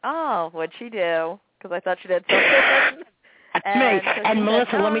I was like, oh, what'd she do? Because I thought she did something. That's me. So and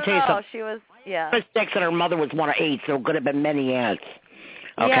Melissa, said, let me tell you something. She was, yeah. Chris Dix and her mother was one of 8, so it could have been many aunts.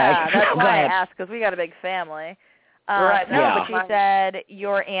 Okay? Yeah, that's why I ahead. asked, because we got a big family. Right. But she said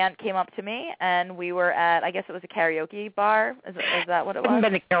your aunt came up to me, and we were at, I guess it was a karaoke bar. Is that what it was? I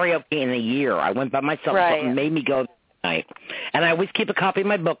haven't been to karaoke in a year. I went by myself. Right. Something made me go tonight. And I always keep a copy of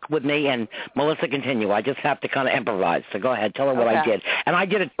my book with me, and Melissa, continue. I just have to kind of improvise. So go ahead. Tell her what I did. And I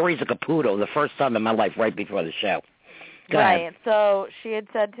did a Teresa Caputo the first time in my life right before the show. Go ahead. So she had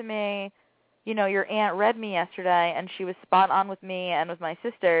said to me, you know, your aunt read me yesterday, and she was spot on with me and with my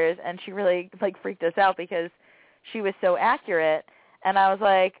sisters, and she really, like, freaked us out because she was so accurate. And I was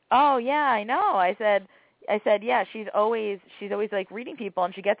like, oh, yeah, I know. I said, yeah, she's always like reading people,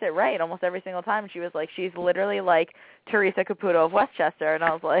 and she gets it right almost every single time. And she was like, she's literally like Teresa Caputo of Westchester. And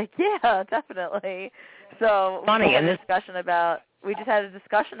I was like, yeah, definitely. So funny. we just had a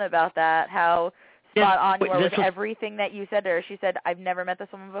discussion about that, how spot on. You were with everything that you said to her. She said, I've never met this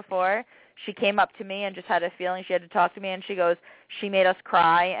woman before. She came up to me and just had a feeling she had to talk to me, and she goes, she made us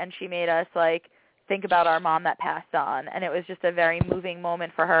cry, and she made us, like, think about our mom that passed on. And it was just a very moving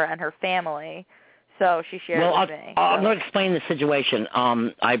moment for her and her family. So she shared with me. I'm going to explain the situation.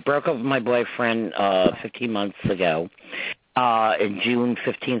 I broke up with my boyfriend 15 months ago, in June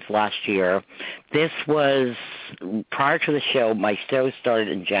 15th last year. This was prior to the show. My show started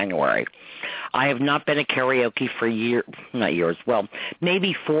in January. I have not been at karaoke for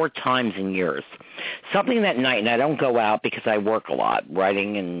maybe 4 times in years. Something that night, and I don't go out because I work a lot,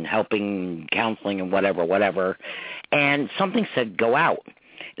 writing and helping, counseling and whatever, and something said, go out.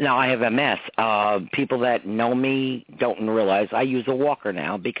 Now, I have MS. People that know me don't realize I use a walker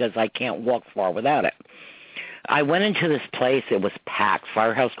now because I can't walk far without it. I went into this place. It was packed,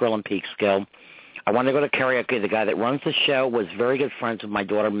 Firehouse Grill in Peekskill. I wanted to go to karaoke. The guy that runs the show was very good friends with my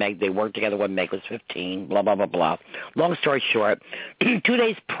daughter, Meg. They worked together when Meg was 15, blah, blah, blah, blah. Long story short, 2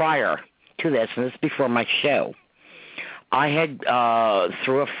 days prior to this, and this is before my show, I had,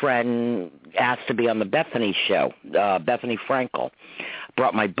 through a friend, asked to be on the Bethany show, Bethany Frankel.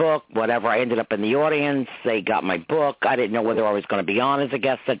 Brought my book, whatever. I ended up in the audience. They got my book. I didn't know whether I was going to be on as a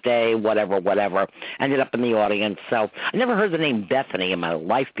guest that day, whatever. Ended up in the audience. So I never heard the name Bethany in my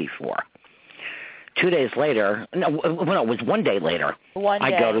life before. 2 days later, it was 1 day later,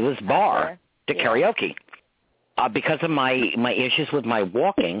 I go to this bar to karaoke. Because of my issues with my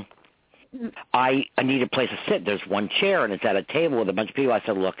walking, I need a place to sit. There's one chair, and it's at a table with a bunch of people. I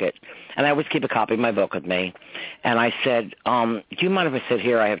said, look it. And I always keep a copy of my book with me. And I said, do you mind if I sit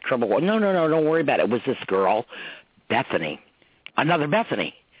here? I have trouble. No, don't worry about it. It was this girl, Bethany. Another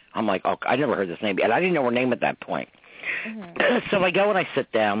Bethany. I'm like, oh, I never heard this name. And I didn't know her name at that point. Mm-hmm. So I go and I sit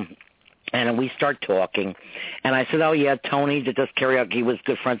down. And we start talking, and I said, oh, yeah, Tony that does karaoke was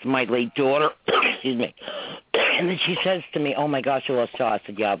good friends with my late daughter. Excuse me. And then she says to me, oh, my gosh, you lost 2. I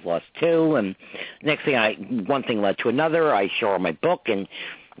said, yeah, I've lost 2. And next thing, one thing led to another. I show her my book, and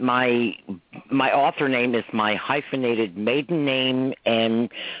my author name is my hyphenated maiden name and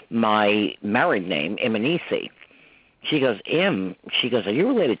my married name, Imanisi. She goes, she goes, are you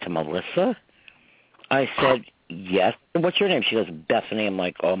related to Melissa? I said, yes. What's your name? She goes, Bethany. I'm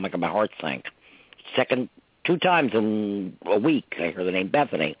like, oh, my God, my heart sank. 2 times in a week I heard the name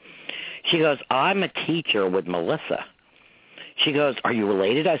Bethany. She goes, I'm a teacher with Melissa. She goes, are you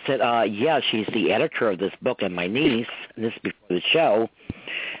related? I said, yeah, she's the editor of this book and my niece. And this is before the show.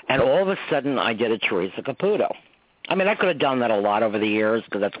 And all of a sudden I did a Teresa Caputo. I mean, I could have done that a lot over the years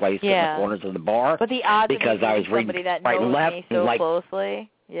because that's why I sit in the corners of the bar. But the odds because of I was somebody that right knows and left me so like, closely,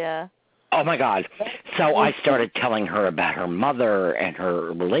 yeah. Oh, my God. So I started telling her about her mother and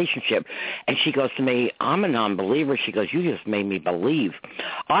her relationship. And she goes to me, I'm a non-believer. She goes, you just made me believe.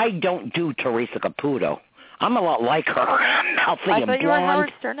 I don't do Teresa Caputo. I'm a lot like her. Healthy and blonde. I thought you were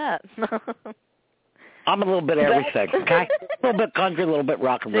Howard Sternett. I'm a little bit everything, okay? A little bit country, a little bit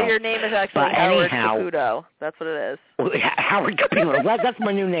rock and roll. So your name is actually Howard Caputo. That's what it is. Howard Caputo. That's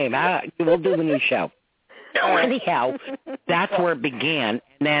my new name. We'll do the new show. So anyhow, that's where it began.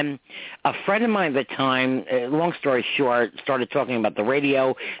 And then a friend of mine at the time, long story short, started talking about the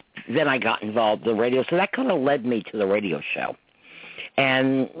radio. Then I got involved in the radio. So that kind of led me to the radio show.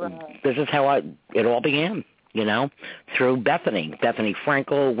 And this is how it all began, you know, through Bethany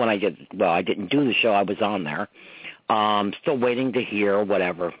Frankel. When I didn't do the show. I was on there. Still waiting to hear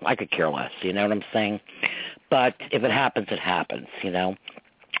whatever. I could care less, you know what I'm saying? But if it happens, it happens, you know.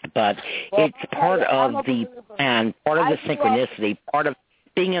 But it's part of the plan, part of the synchronicity, part of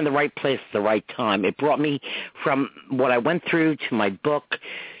being in the right place at the right time. It brought me from what I went through to my book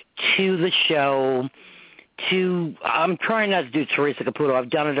to the show to I'm trying not to do Teresa Caputo.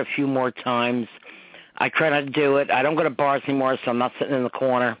 I've done it a few more times. I try not to do it. I don't go to bars anymore, so I'm not sitting in the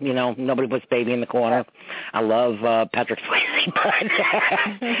corner. You know, nobody puts baby in the corner. I love Patrick Swayze,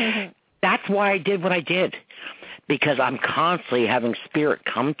 but that's why I did what I did. Because I'm constantly having spirit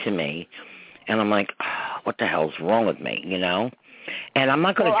come to me, and I'm like, oh, what the hell's wrong with me, you know? And I'm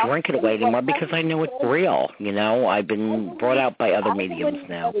not going to drink it away anymore because I know it's real, you know? I've been brought out by other mediums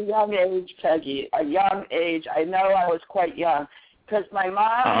now. At a young age, Peggy, a young age. I know I was quite young because my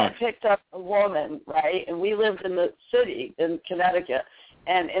mom had picked up a woman, right? And we lived in the city in Connecticut.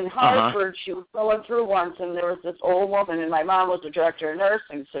 And in Hartford, she was going through once, and there was this old woman, and my mom was the director of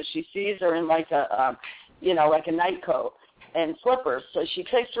nursing, so she sees her in like a like a nightcoat and slippers. So she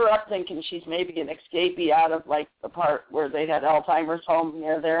picks her up thinking she's maybe an escapee out of, like, the part where they had Alzheimer's home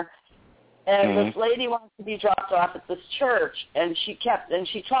near there. And this lady wants to be dropped off at this church, and she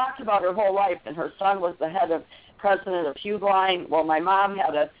talked about her whole life, and her son was the president of Hugh Line. Well, my mom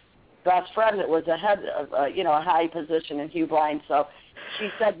had a best friend that was a head of, a high position in Hugh Blind. So she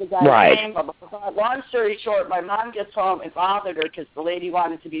said the guy's Right. name. But long story short, my mom gets home and bothered her because the lady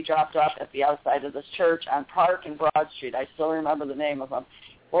wanted to be dropped off at the outside of this church on Park and Broad Street. I still remember the name of them.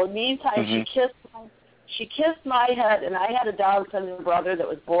 Well, meantime, she kissed my head, and I had a Down syndrome brother that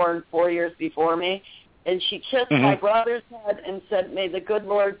was born 4 years before me, and she kissed my brother's head and said, "May the good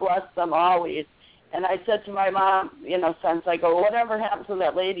Lord bless them always." And I said to my mom, since I go, whatever happened to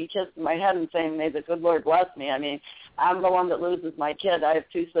that lady kissing my head and saying, "May the good Lord bless me"? I mean, I'm the one that loses my kid. I have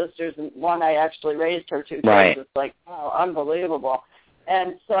two sisters, and one I actually raised her two kids. It's like, wow, unbelievable.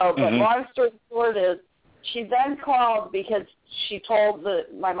 And so, but long story short is, she then called because she told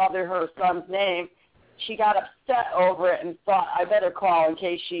my mother her son's name. She got upset over it and thought, I better call in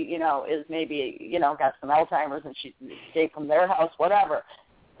case she, is maybe, got some Alzheimer's and she escaped from their house, whatever.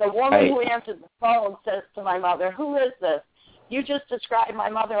 The woman who answered the phone says to my mother, "Who is this? You just described my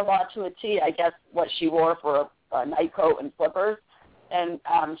mother-in-law to a T," I guess what she wore for a night coat and slippers. And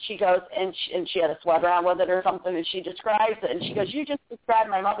she goes, and she had a sweater on with it or something, and she describes it. And she goes, "You just described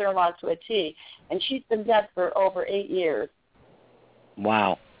my mother-in-law to a T." And she's been dead for over 8 years.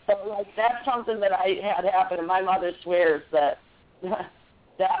 Wow. So, that's something that I had happen, and my mother swears that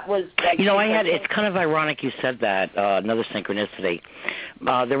that was... it's kind of ironic you said that, another synchronicity.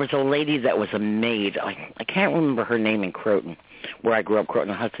 There was a lady that was a maid. I can't remember her name in Croton, where I grew up,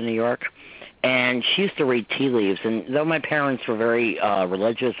 Croton-Hudson, New York. And she used to read tea leaves. And though my parents were very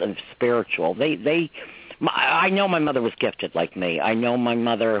religious and spiritual, I know my mother was gifted like me. I know my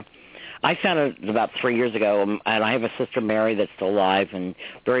mother... I found it about 3 years ago, and I have a sister, Mary, that's still alive and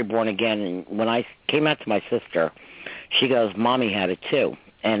very born again. And when I came out to my sister, she goes, "Mommy had it too."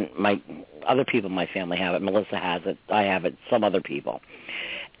 And my other people in my family have it. Melissa has it. I have it. Some other people.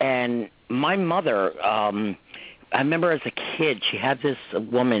 And my mother, I remember as a kid, she had this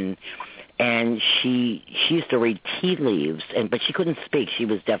woman, and she used to read tea leaves, but she couldn't speak. She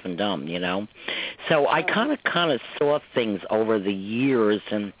was deaf and dumb, So I kind of saw things over the years,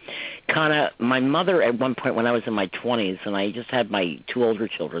 and my mother at one point when I was in my 20s, and I just had my two older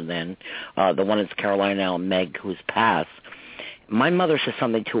children then, the one is Caroline now and Meg, who's passed. My mother said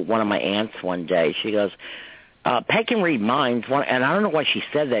something to one of my aunts one day. She goes, "Peg can read minds," and I don't know why she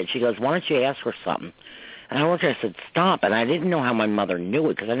said that. She goes, "Why don't you ask her something?" And I looked at her and I said, "Stop." And I didn't know how my mother knew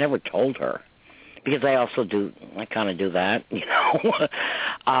it because I never told her. Because I kind of do that,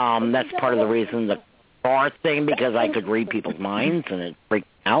 That's part of the reason the bar thing, because I could read people's minds and it freaked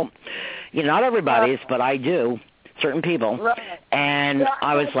me out. Not everybody's, but I do. Certain people. And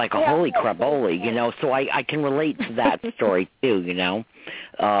I was like, holy crapoli, so I can relate to that story too,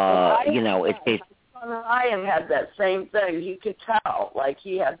 Ryan had that same thing. He could tell, like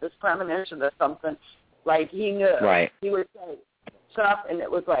he had this premonition or something, like he knew. Right. He would say stuff, and it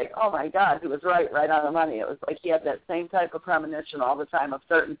was like, oh my God, he was right on the money. It was like he had that same type of premonition all the time of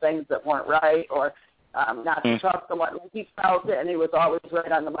certain things that weren't right or not to trust someone. Like he felt it, and he was always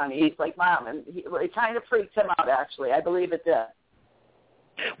right on the money. He's like, Mom, and it kind of freaked him out, actually. I believe it did.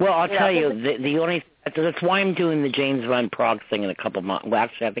 Well, I'll tell you, the only that's why I'm doing the James Van Prague thing in a couple months. Well,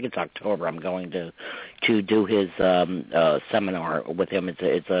 actually, I think it's October. I'm going to do his seminar with him.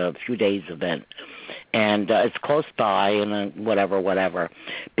 It's a few days event, and it's close by, and whatever.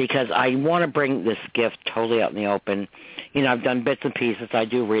 Because I want to bring this gift totally out in the open. I've done bits and pieces. I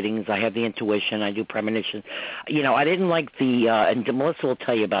do readings. I have the intuition. I do premonition. I didn't like and Melissa will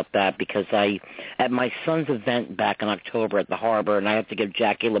tell you about that because at my son's event back in October at the Harbor, and I have to give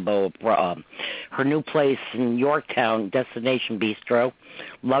Jackie LeBeau her new place in Yorktown, Destination Bistro.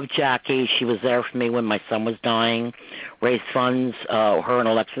 Love Jackie. She was there for me when my son was dying. Raised funds, her and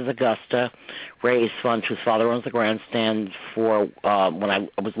Alexis Augusta raised funds. Whose father owns the grandstand for when I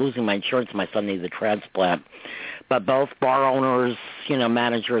was losing my insurance, my son needed a transplant. But both bar owners,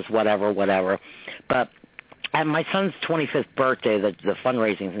 managers, whatever. But at my son's 25th birthday, the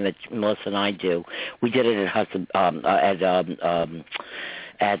fundraising thing that Melissa and I do, we did it at Hudson,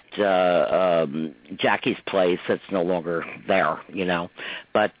 at Jackie's place. That's no longer there,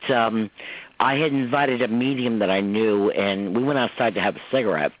 But I had invited a medium that I knew, and we went outside to have a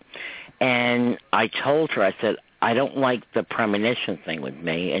cigarette. And I told her, I said, I don't like the premonition thing with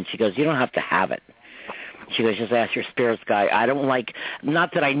me. And she goes, you don't have to have it. She goes, just ask your spirits guy. I don't like,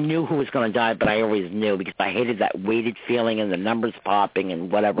 not that I knew who was going to die, but I always knew because I hated that weighted feeling and the numbers popping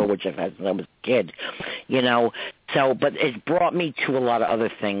and whatever, which I was kid, you know. So, but it brought me to a lot of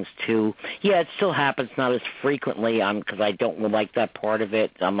other things too. Yeah, it still happens, not as frequently, because I don't like that part of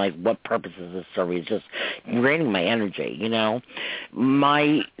it. I'm like, what purpose is this serving? It's just draining my energy, you know.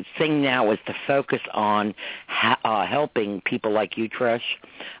 My thing now is to focus on helping people like you, Trish,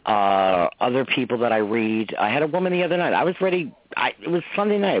 other people that I read. I had a woman the other night. I was ready. It was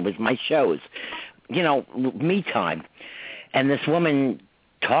Sunday night. It was my shows, you know, me time. And this woman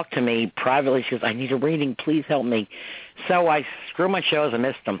talked to me privately. She goes, I need a reading. Please help me. So I screw my shows. I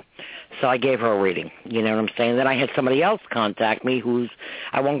missed them. So I gave her a reading. You know what I'm saying? Then I had somebody else contact me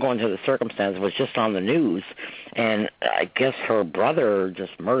I won't go into the circumstances, was just on the news. And I guess her brother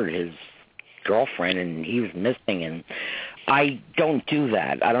just murdered his girlfriend, and he was missing. And I don't do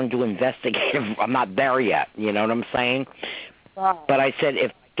that. I don't do investigative. I'm not there yet. You know what I'm saying? Wow. But I said,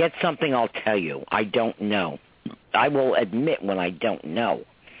 if I get something, I'll tell you. I don't know. I will admit when I don't know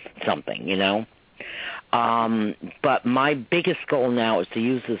something, you know. But my biggest goal now is to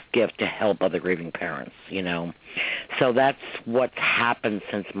use this gift to help other grieving parents, you know. So that's what's happened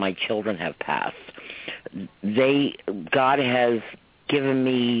since my children have passed. God has given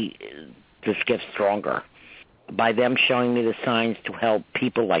me this gift stronger by them showing me the signs to help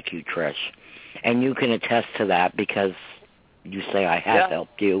people like you, Trish. And you can attest to that because you say I have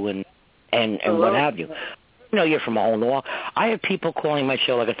helped you and what have you. You know, you're from a hole in the wall. I have people calling my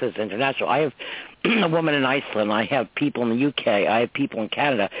show, like I said, it's international. I have a woman in Iceland. I have people in the UK. I have people in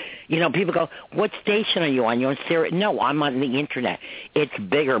Canada. You know, people go, what station are you on? You're on Sirius? No, I'm on the Internet. It's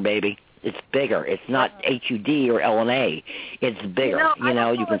bigger, baby. It's bigger. It's not HUD or LNA. It's bigger. You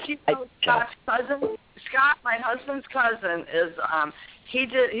know, you can. Scott's cousin, Scott, my husband's cousin, is he's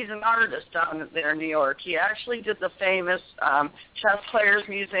an artist down there in New York. He actually did the famous Chess Players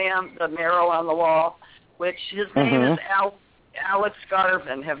Museum, the mural on the wall, which his name is Alex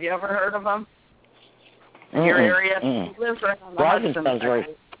Garvin. Have you ever heard of him? In your area? He lives right on the Hudson. Sounds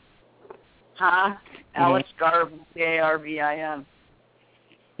right. Huh? Alex Garvin, Garvin.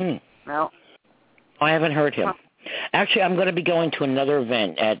 No. I haven't heard him. Actually, I'm going to be going to another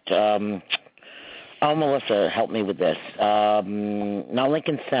event at, Melissa, help me with this. Not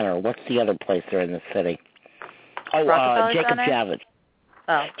Lincoln Center. What's the other place there in the city? Jacob Javits.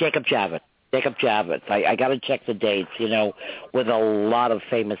 Oh. Jacob Javits. I got to check the dates, you know, with a lot of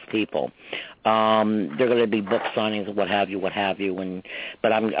famous people. There are going to be book signings and what have you.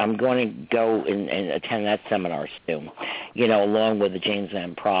 But I'm going to go and attend that seminar soon, you know, along with the James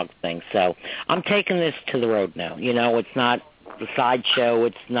Van Prague thing. So I'm taking this to the road now. You know, it's not the sideshow.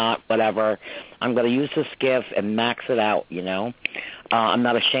 It's not whatever. I'm going to use this gift and max it out, you know. I'm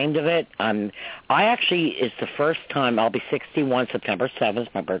not ashamed of it. It's the first time. I'll be 61 September 7th.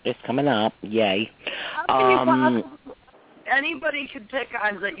 My birthday's coming up. Yay. Anybody could pick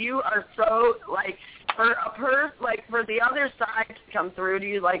on that. You are so, like, for the other side to come through to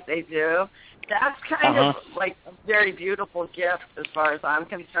you like they do, that's kind of like a very beautiful gift as far as I'm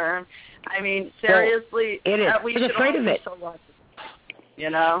concerned. I mean, seriously, it is. We I'm should afraid of it. So lucky, you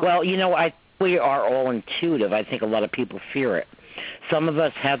know? Well, you know, we are all intuitive. I think a lot of people fear it. Some of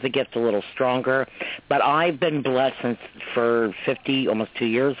us have the gift a little stronger, but I've been blessed for 50, almost 2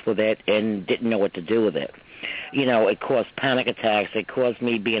 years with it and didn't know what to do with it. You know, it caused panic attacks. It caused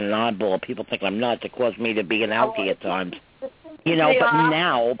me being an oddball. People think I'm nuts. It caused me to be an alkie at times. You know, but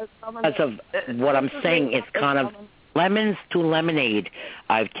now, because of what I'm saying, it's kind of lemons to lemonade.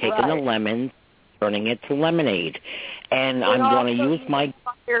 I've taken the lemon, turning it to lemonade, and I'm going to use my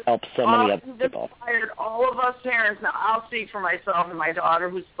help so many other people. Inspired all of us parents. Now, I'll speak for myself and my daughter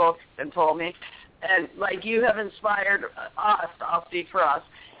who spoke and told me, and like you have inspired us, I'll speak for us,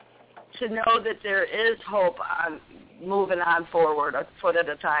 to know that there is hope on moving on forward a foot at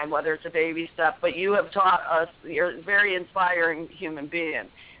a time, whether it's a baby step. But you have taught us, you're a very inspiring human being.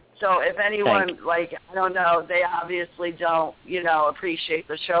 So if anyone, like, I don't know, they obviously don't, you know, appreciate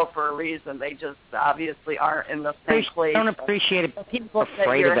the show for a reason. They just obviously aren't in the same place. Don't appreciate it. The people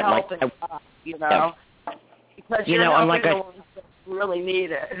afraid that of it. helping, Like, you know, because you you're know, helping the ones that really need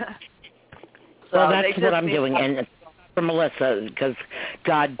it. So well, that's what I'm doing. And for Melissa, because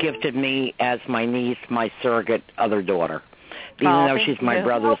God gifted me as my niece, my surrogate other daughter. Even though she's my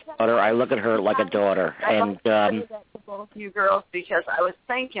brother's daughter, I look at her like a daughter. And that to both you girls, because I was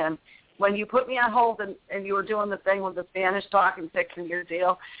thinking when you put me on hold and you were doing the thing with the Spanish talk and fixing your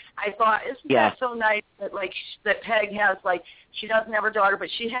deal, I thought, isn't that so nice that like that Peg has, like, she doesn't have her daughter, but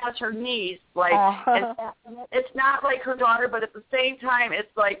she has her niece, like, and it's not like her daughter, but at the same time, it's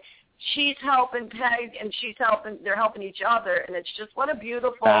like she's helping Peg and they're helping each other, and it's just what a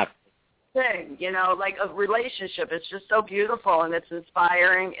beautiful thing, you know, like a relationship. It's just so beautiful and it's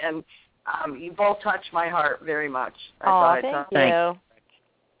inspiring, and You both touched my heart very much. Thank you. Thank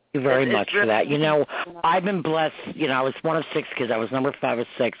you very much for that. You know, I've been blessed. You know, I was one of 6 kids. I was number 5 of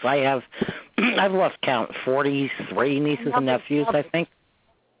 6. I've lost count, 43 nieces and nephews, I think.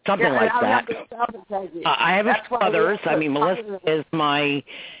 Something like that. I have others. I mean, Melissa is my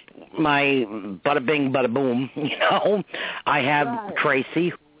bada bing, bada boom. You know, I have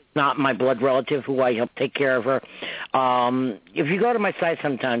Tracy, not my blood relative, who I help take care of her. If you go to my site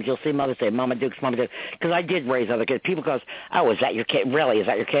sometimes, you'll see Mother say, Mama Dukes, because I did raise other kids. People goes, oh, is that your kid? Really? Is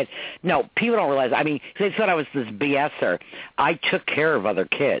that your kid? No, people don't realize. I mean, they thought I was this BSer. I took care of other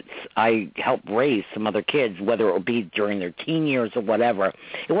kids. I helped raise some other kids, whether it would be during their teen years or whatever.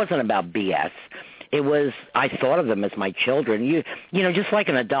 It wasn't about BS. It was, I thought of them as my children. You know, just like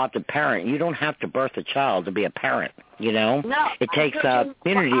an adopted parent, you don't have to birth a child to be a parent, you know? No. It takes a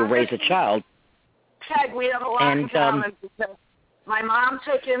community to raise a child. Peg, we have a lot in common because my mom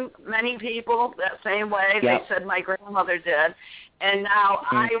took in many people that same way. Yep. They said my grandmother did. And now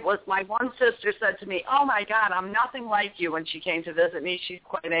my one sister said to me, oh, my God, I'm nothing like you when she came to visit me. She's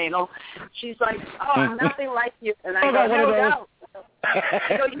quite anal. She's like, oh, I'm nothing like you. And I go, no.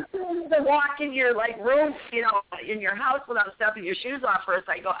 So you can't even walk in your room, you know, in your house without stepping your shoes off first.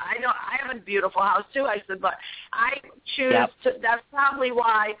 I go, I have a beautiful house too. I said, but I choose to. That's probably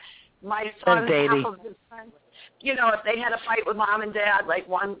why my son, half of his friends, you know, if they had a fight with mom and dad, like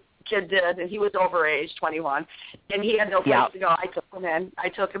one kid did, and he was over age 21, and he had no place to go. I took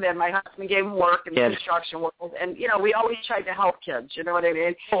him in. My husband gave him work in the construction world, and, you know, we always tried to help kids, you know what I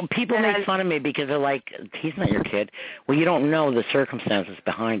mean? Well, people make fun of me because they're like, he's not your kid. Well, you don't know the circumstances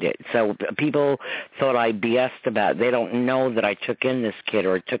behind it. So people thought I BS'd about it. They don't know that I took in this kid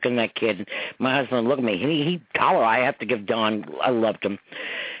or took in that kid. My husband looked at me. He I have to give Don, I loved him.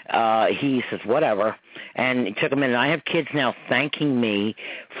 He says, whatever, and he took him in. And I have kids now thanking me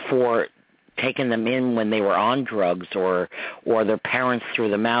for taking them in when they were on drugs or their parents threw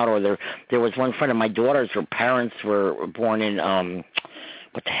them out, or there was one friend of my daughter's, her parents were born in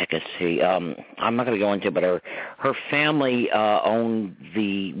what the heck is he? I'm not going to go into it, but her family owned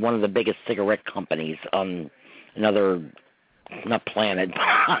one of the biggest cigarette companies on another, not planet,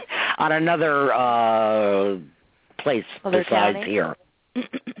 on another place besides here.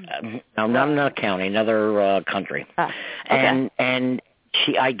 No, not another county, another country. Okay. And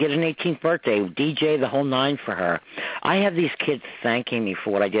I get an 18th birthday, DJ the whole 9 for her. I have these kids thanking me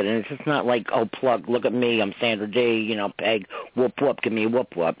for what I did, and it's just not like, oh, plug, look at me, I'm Sandra D, you know, Peg, whoop, whoop, give me a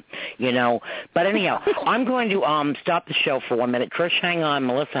whoop, whoop, you know. But anyhow, I'm going to stop the show for 1 minute. Trish, hang on.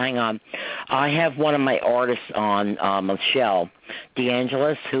 Melissa, hang on. I have one of my artists on, Michelle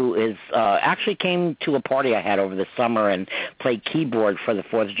DeAngelis, who is actually came to a party I had over the summer and played keyboard for the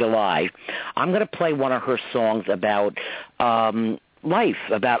 4th of July. I'm going to play one of her songs about life,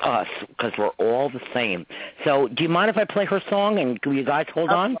 about us, because we're all the same. So do you mind if I play her song, and can you guys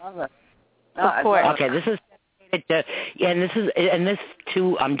hold on? Of course. Okay, this is this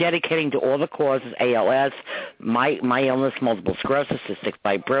too, I'm dedicating to all the causes: ALS, my illness, multiple sclerosis, cystic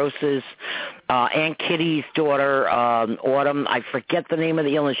fibrosis, Aunt Kitty's daughter, Autumn. I forget the name of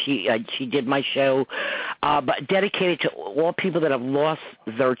the illness. She did my show, but dedicated to all people that have lost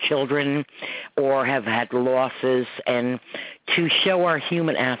their children or have had losses, and to show our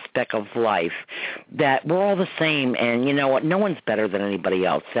human aspect of life, that we're all the same, and you know what? No one's better than anybody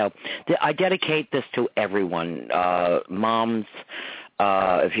else. So I dedicate this to everyone, moms,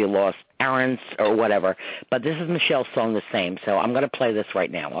 if you lost parents or whatever. But this is Michelle's song, The Same. So I'm going to play this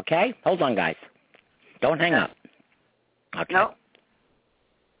right now, okay? Hold on, guys. Don't hang up. Okay. Nope.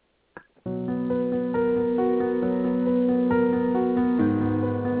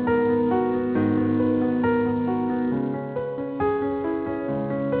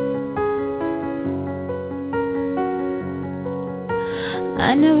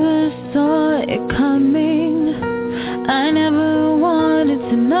 I never saw it coming. I never wanted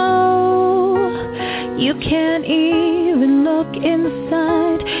to know. You can't even look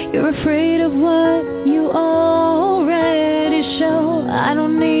inside. You're afraid of what you already show. I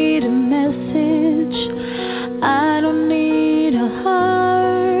don't need a message. I don't need a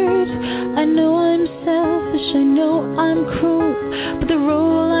heart. I know I'm selfish. I know I'm cruel. But the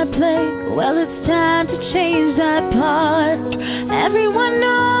role I play, well, it's time to change that part. Everyone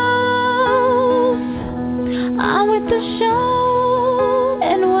knows I'm with the show,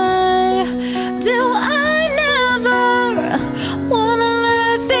 and why do I never wanna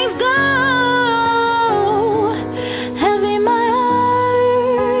let things go? Heavy my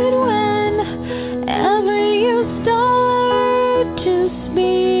heart whenever you start to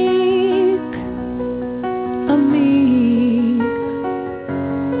speak of me.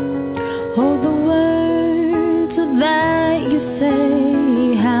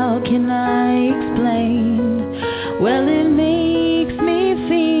 can I explain? Well, it makes me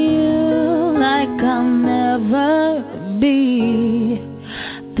feel like I'll never be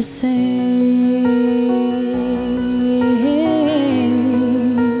the same.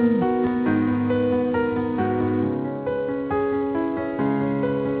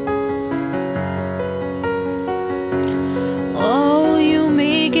 Oh, you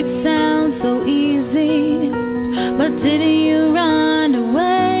make it sound so easy, but didn't you run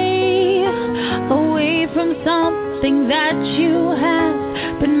away from something that you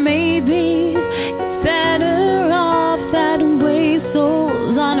have? But maybe it's better off that way.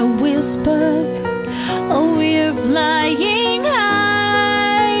 Souls on a whisper, oh, we're flying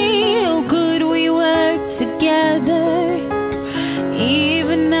high. Oh, could we work together?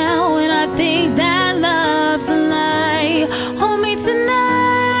 Even now when I think that love's a lie, hold me tonight.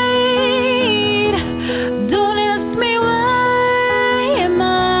 Don't ask me why am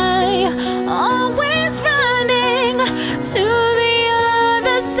I always running to the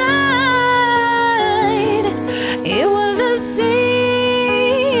other side. It was a sea,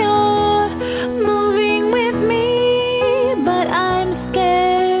 you're moving with me, but I'm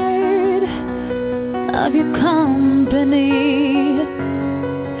scared of your company.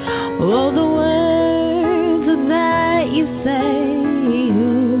 All the words that you say,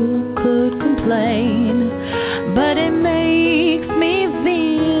 you could complain, but it makes me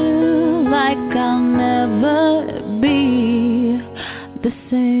feel like I'll never be the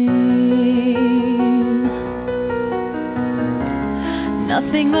same.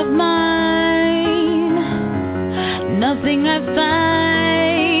 Nothing of mine, nothing I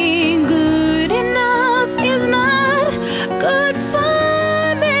find good enough is not good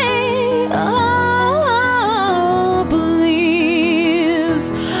for me. Oh, please,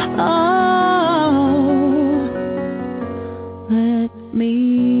 oh, let me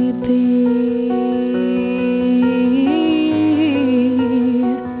be.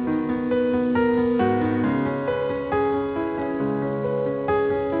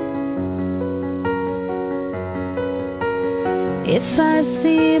 If I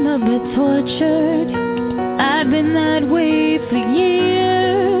seem a bit tortured, I've been that way for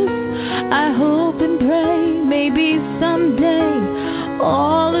years. I hope and pray maybe someday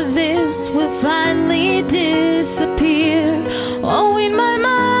all of this will finally disappear. Oh, in my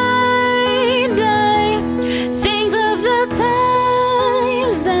mind I think of the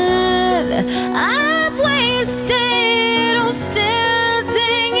times that I've wasted, oh,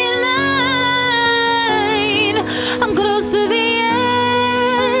 standing in line. I'm close to the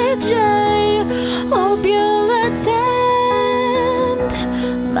edge, I hope you'll attend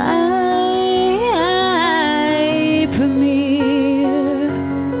my premiere.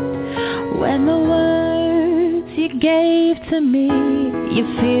 When the words you gave to me, you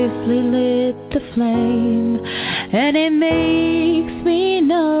fiercely lit the flame, and it makes me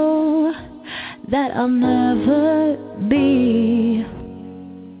know that I'll never be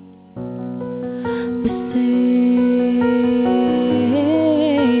the same.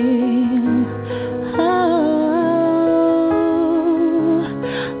 Oh,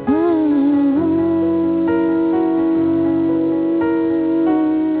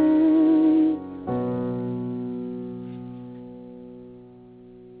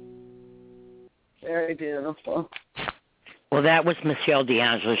 Very beautiful. Well, that was Michelle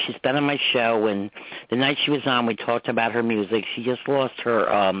D'Angelo. She's been on my show, and the night she was on, we talked about her music. She just lost her,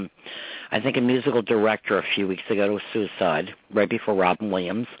 I think, a musical director a few weeks ago to suicide, right before Robin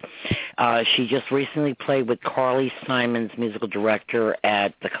Williams. She just recently played with Carly Simon's musical director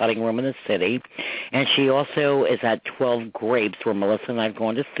at the Cutting Room in the City, and she also is at 12 Grapes, where Melissa and I have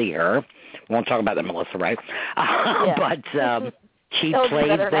gone to see her. We won't talk about that, Melissa, right? Yeah. But she That would be played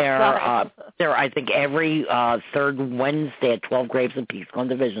better next there, I think, every third Wednesday at 12 Grapes in Peace on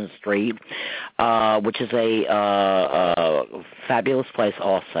Division Street, which is a fabulous place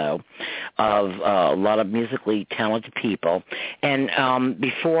also of a lot of musically talented people. And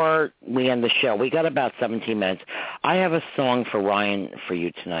before we end the show, we got about 17 minutes. I have a song for Ryan for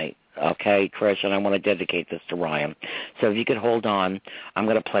you tonight. Okay, Trish, and I want to dedicate this to Ryan. So if you could hold on, I'm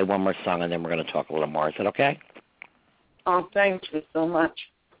going to play one more song, and then we're going to talk a little more. Is that okay? Oh, thank you so much.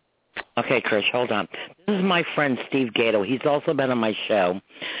 Okay, Trish, hold on. This is my friend Steve Gato. He's also been on my show.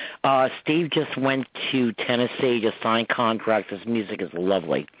 Steve just went to Tennessee to sign contracts. His music is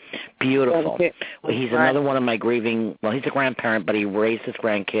lovely, beautiful. He's another one of my grieving, well, he's a grandparent, but he raised his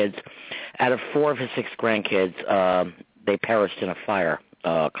grandkids. Out of 4 of his 6 grandkids, they perished in a fire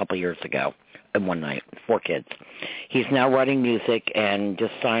a couple years ago in one night, 4 kids. He's now writing music and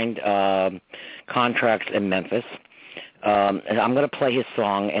just signed contracts in Memphis. And I'm going to play his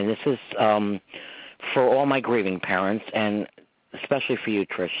song, and this is for all my grieving parents, and especially for you,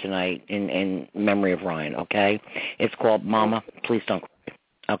 Trish, tonight, in memory of Ryan, okay? It's called Mama, Please Don't Cry.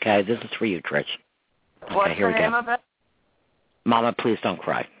 Okay, this is for you, Trish. Okay, What's here the name of it? Mama, Please Don't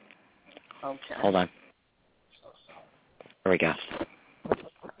Cry. Okay. Hold on. Here we go.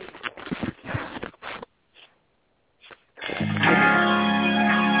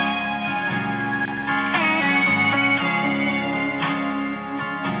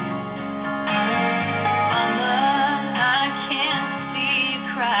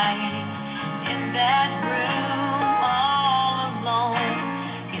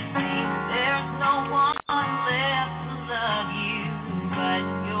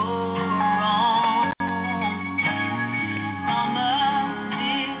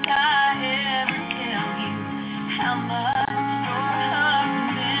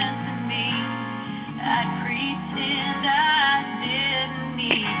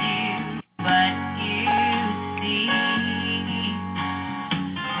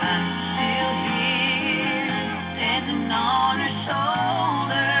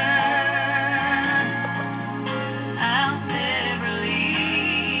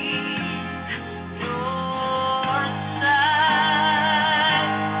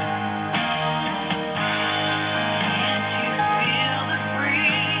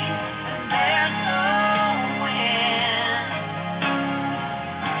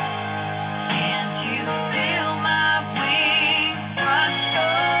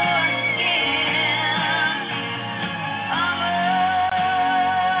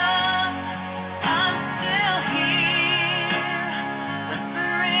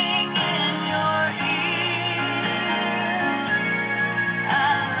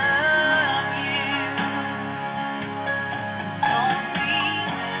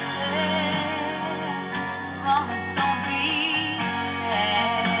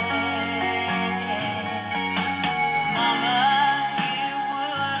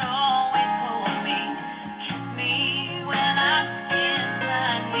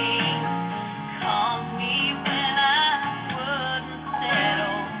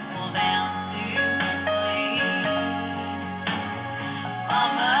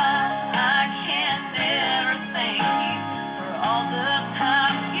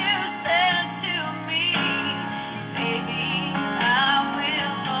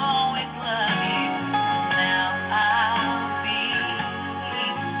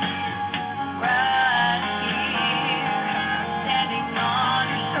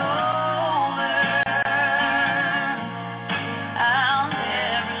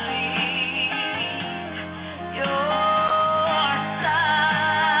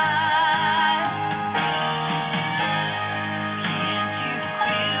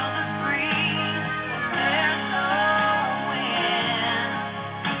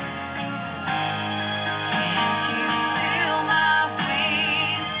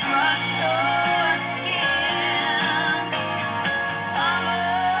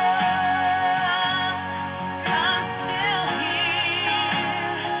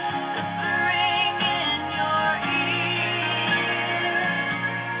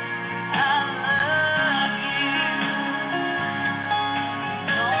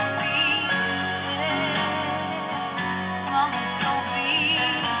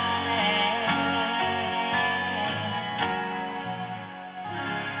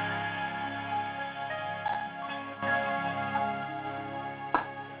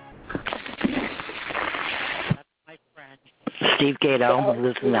 Steve Gato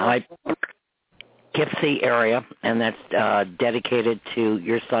lives in the Hyde Poughkeepsie area, and that's dedicated to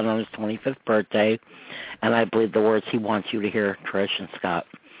your son on his 25th birthday, and I believe the words he wants you to hear, Trish and Scott,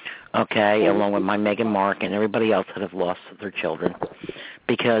 okay, along with my Megan, Mark, and everybody else that have lost their children,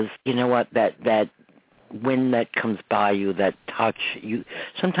 because you know what, that wind that comes by you, that touch, you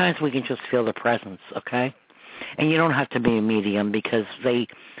sometimes we can just feel the presence, okay, and you don't have to be a medium because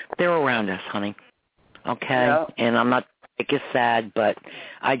they're around us, honey, okay, yeah. And I'm not. It gets sad, but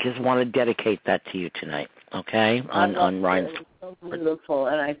I just want to dedicate that to you tonight, okay, on Ryan's. It's so beautiful,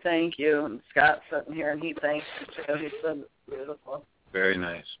 and I thank you. And Scott's sitting here, and he thanks you, too. He said it's beautiful. Very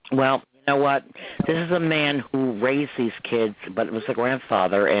nice. Well, you know what? This is a man who raised these kids, but it was a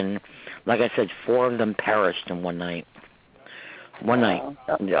grandfather, and like I said, 4 of them perished in one night. One night.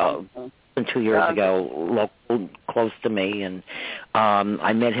 2 years ago, local, close to me, and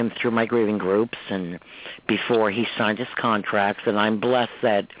I met him through my grieving groups and before he signed his contracts, and I'm blessed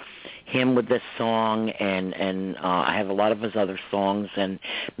that him with this song, and I have a lot of his other songs, and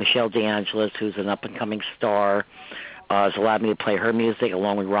Michelle DeAngelis, who's an up-and-coming star, has allowed me to play her music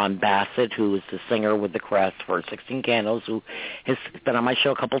along with Ron Bassett, who is the singer with the Crest for 16 Candles, who has been on my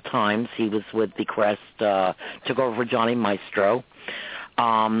show a couple times. He was with the Crest, took over for Johnny Maestro.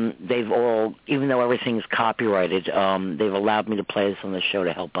 They've all, even though everything's copyrighted, they've allowed me to play this on the show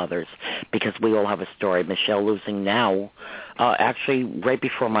to help others because we all have a story. Michelle losing now, actually right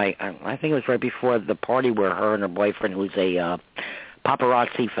before I think it was right before the party where her and her boyfriend, who's a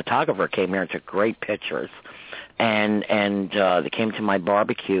paparazzi photographer, came here and took great pictures. And they came to my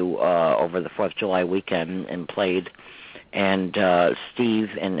barbecue over the 4th of July weekend and played. And Steve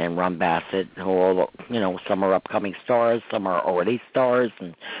and Ron Bassett, who all, some are upcoming stars, some are already stars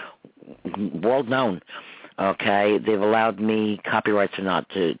and world known. Okay, they've allowed me, copyrights or not,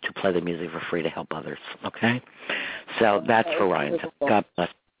 to play the music for free to help others. Okay, so that's for Ryan. God bless.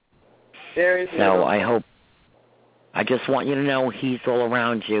 Very so I just want you to know he's all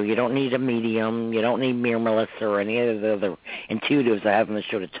around you. You don't need a medium. You don't need me or Melissa or any of the other intuitives I have on the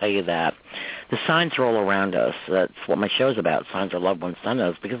show to tell you that. The signs are all around us. That's what my show's about. Signs our loved ones send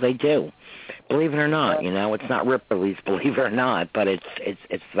us because they do. Believe it or not, it's not rip release, believe it or not, but it's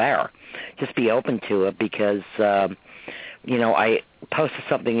there. Just be open to it because, I posted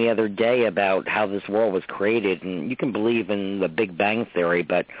something the other day about how this world was created, and you can believe in the Big Bang Theory,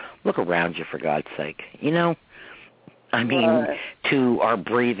 but look around you for God's sake. I mean, to our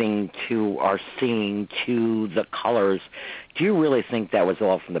breathing, to our seeing, to the colors. Do you really think that was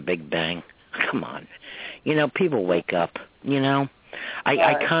all from the Big Bang? Come on. People wake up,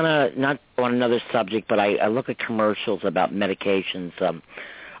 I kind of, not on another subject, but I look at commercials about medications.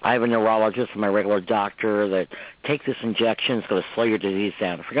 I have a neurologist, my regular doctor, that take this injection. It's going to slow your disease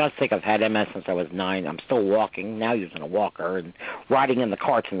down. For God's sake, I've had MS since I was 9. I'm still walking, now using a walker, and riding in the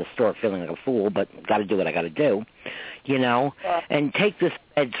carts in the store feeling like a fool, but got to do what I got to do, and take this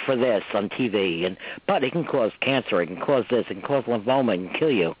meds for this on TV. But it can cause cancer, it can cause this, it can cause lymphoma, it can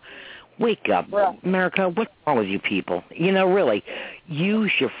kill you. Wake up, America. What's wrong with you people? Really,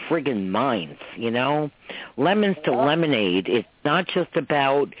 use your friggin' minds, Lemons to lemonade. It's not just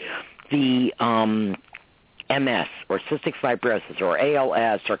about the MS or cystic fibrosis or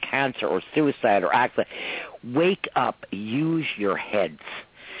ALS or cancer or suicide or accident. Wake up. Use your heads.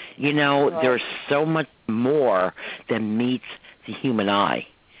 There's so much more than meets the human eye,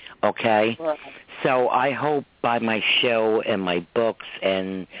 okay? So I hope by my show and my books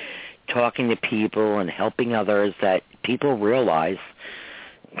and talking to people and helping others that people realize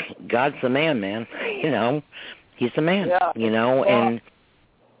God's the man. He's the man, and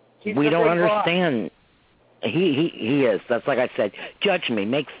we don't understand. He is. That's like I said, judge me,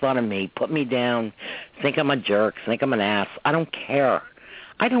 make fun of me, put me down, think I'm a jerk, think I'm an ass. I don't care.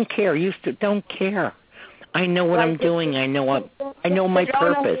 You still don't care. I know what I'm doing. I know my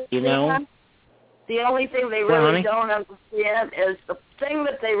purpose, The only thing they really don't understand is the thing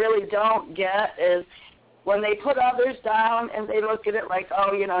that they really don't get is when they put others down and they look at it like,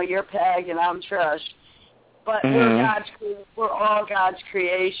 oh, you're Peg and I'm Trish. But we're all God's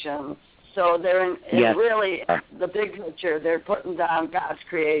creations. So they're in really the big picture. They're putting down God's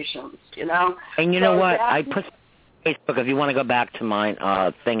creations, And you know what? I put Facebook, if you want to go back to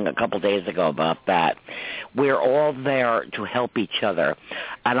my thing a couple days ago about that, we're all there to help each other.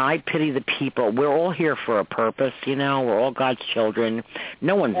 And I pity the people. We're all here for a purpose, We're all God's children.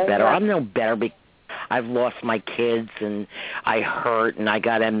 No one's better. I'm no better because I've lost my kids and I hurt and I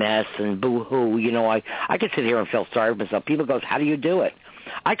got MS and boo-hoo. I could sit here and feel sorry for myself. People goes, how do you do it?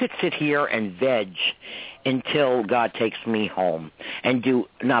 I could sit here and veg until God takes me home and do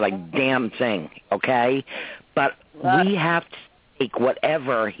not a damn thing, okay? But we have to take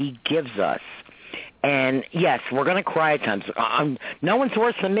whatever he gives us. And, yes, we're going to cry at times. No one's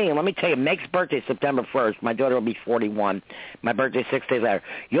worse than me. And let me tell you, Meg's birthday September 1st. My daughter will be 41. My birthday 6 days later.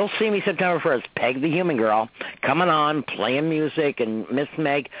 You'll see me September 1st, Peg the Human Girl, coming on, playing music, and Miss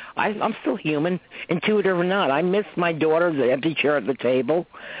Meg. I'm still human, intuitive or not. I miss my daughter, the empty chair at the table,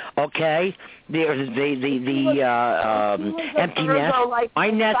 okay? The empty nest.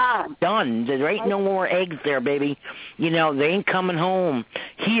 My nest's done. There ain't no more eggs there, baby. They ain't coming home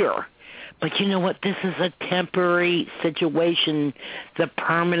here. But you know what? This is a temporary situation. The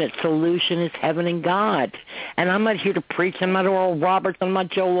permanent solution is heaven and God. And I'm not here to preach. I'm not Oral Roberts. I'm not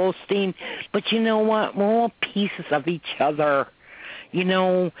Joel Osteen. But you know what? We're all pieces of each other,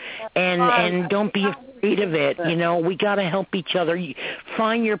 and don't be afraid of it. We got to help each other.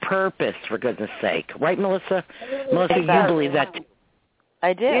 Find your purpose, for goodness sake. Right, Melissa? Melissa, you believe that too.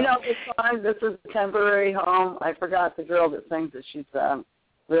 I do. This song, this is a temporary home. I forgot the girl that sings it. She's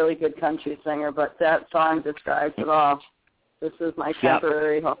really good country singer, but that song describes it all. This is my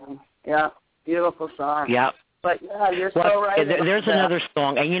temporary home. Yeah, beautiful song. Yeah, But yeah, you're so right. There's another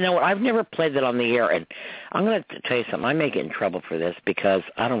song, and you know what? I've never played that on the air, and I'm going to tell you something. I may get in trouble for this because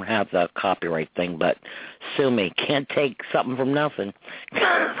I don't have the copyright thing, but sue me. Can't take something from nothing.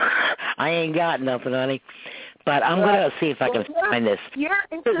 I ain't got nothing, honey. But I'm going to see if I can find this. You're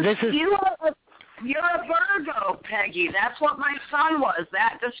a Virgo, Peggy. That's what my son was.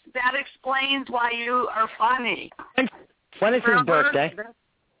 That explains why you are funny. When is his birthday?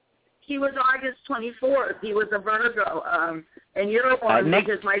 He was August 24th. He was a Virgo. And you're one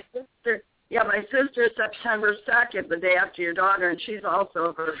because my sister is September 2nd, the day after your daughter, and she's also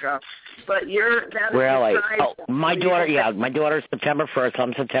a Virgo. But really? My daughter's September 1st.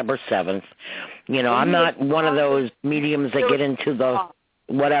 I'm September 7th. You know, I'm not one of those mediums that get into the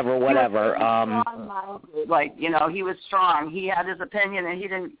whatever. Like, you know, he was strong. He had his opinion, and he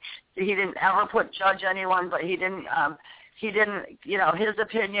didn't ever judge anyone, but he didn't, you know, his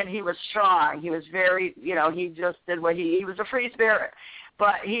opinion, he was strong. He was very, you know, he just did what he was a free spirit,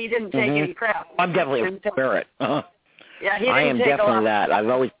 but he didn't take any crap. I'm definitely a spirit. Uh-huh. Yeah, I am definitely that. I've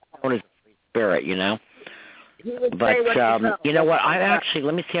always known as a free spirit, you know. But, you know what,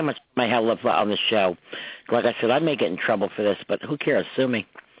 let me see how much I have left on the show. Like I said, I may get in trouble for this, but who cares? Sue me.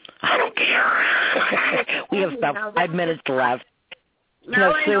 I don't care. We have about 5 minutes left.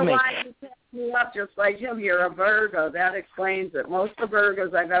 Now I know why you picked me up just like him. You're a Virgo. That explains it. Most of the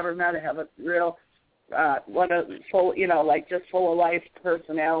Virgos I've ever met have a real, full of life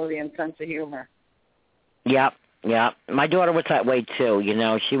personality and sense of humor. Yep. Yeah, my daughter was that way too. You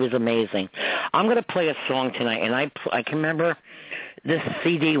know, she was amazing. I'm going to play a song tonight, and I can remember this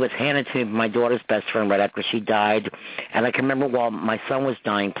CD was handed to me by my daughter's best friend right after she died, and I can remember while my son was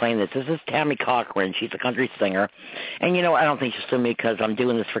dying playing this. This is Tammy Cochran. She's a country singer, and you know, I don't think she'll sue me because I'm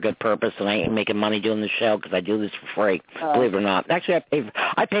doing this for good purpose, and I ain't making money doing the show because I do this for free. Believe it or not, actually,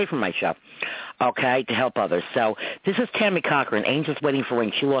 I pay for my show. Okay, to help others. So this is Tammy Cochran, Angels Waiting for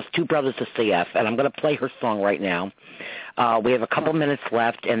Rain. She lost 2 brothers to CF, and I'm going to play her song right now. We have a couple minutes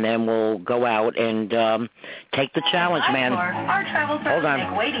left, and then we'll go out and take the challenge, man. Our travel Hold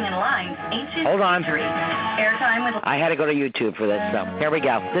on. Waiting in line. Hold on. Airtime with... I had to go to YouTube for this, so here we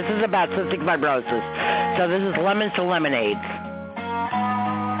go. This is about cystic fibrosis. So this is Lemons to Lemonade.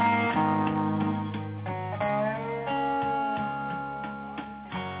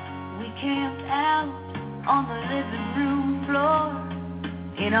 Camped out on the living room floor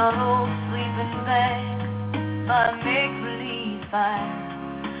in our old sleeping bag by a make-believe fire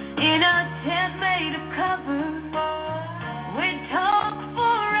in a tent made of cover. We talked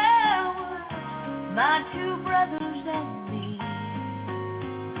for hours, my 2 brothers and me,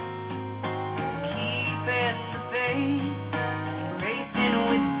 keeping the faith, racing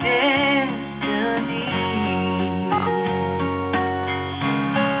with destiny.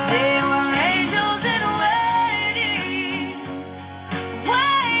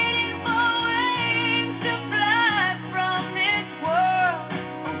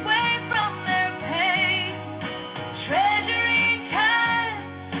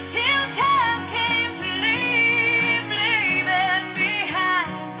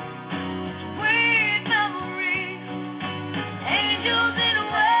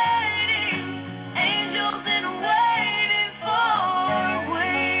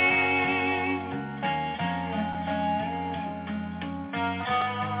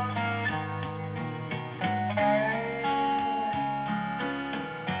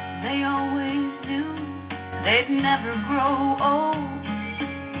 Never grow old.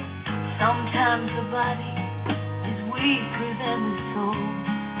 Sometimes the body is weaker than the soul.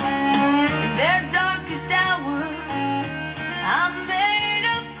 In their darkest hours, I'm made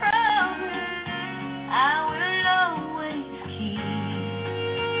of promise I will always keep.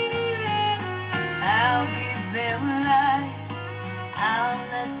 I'll give them life. I'll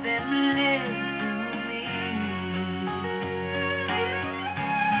let them live through me.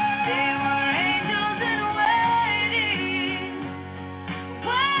 They were angels in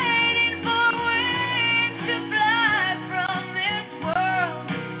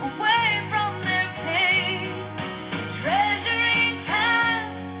treasuring time.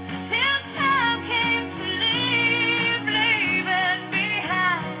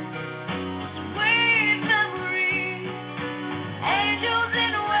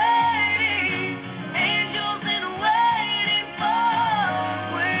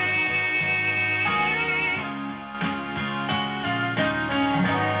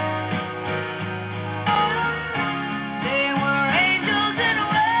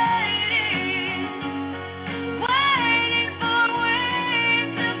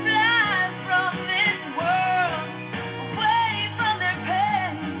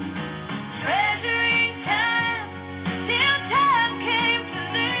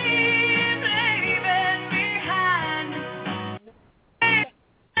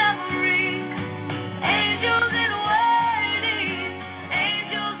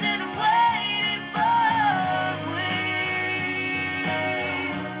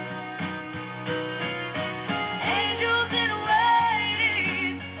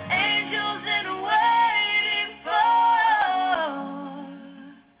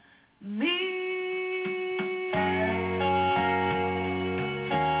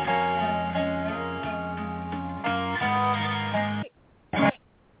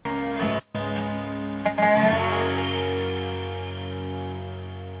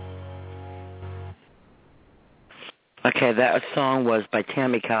 Okay, that song was by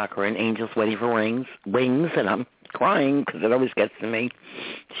Tammy Cochran, Angels Waiting for Wings, and I'm crying because it always gets to me.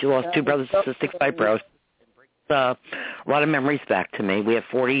 She lost two brothers to cystic fibrosis. A lot of memories back to me. We have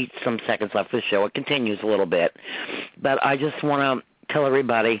 40-some seconds left of the show. It continues a little bit. But I just want to tell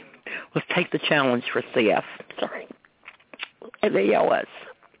everybody, let's take the challenge for CF. Sorry. And ALS.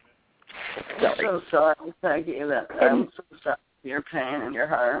 I'm so sorry, Peggy. I'm so sorry for your pain and your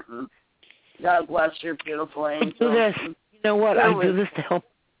heart. And God bless your beautiful angels. I do this. You know what? I do this to help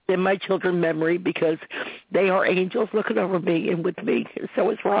in my children's memory because they are angels looking over me and with me. And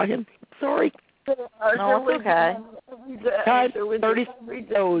so is Ryan. Sorry. No, it's okay. God, 30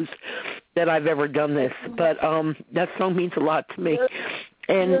 shows that I've ever done this, but that song means a lot to me.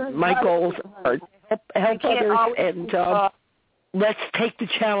 And my goals are to help others, and let's take the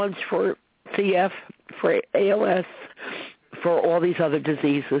challenge for CF, for ALS, for all these other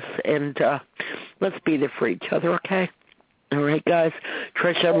diseases, and let's be there for each other, okay? All right, guys.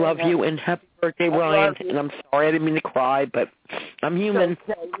 Trish, I love you, and happy birthday, Ryan. And I'm sorry, I didn't mean to cry, but I'm human.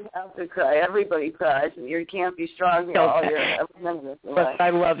 You have to cry. Everybody cries, and you can't be strong all your every minute of life. But I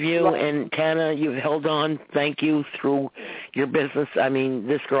love you, and Tana, you've held on. Thank you through your business. I mean,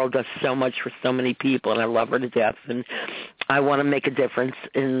 this girl does so much for so many people, and I love her to death. And I want to make a difference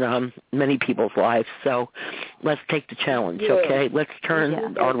in many people's lives. So let's take the challenge, okay? Let's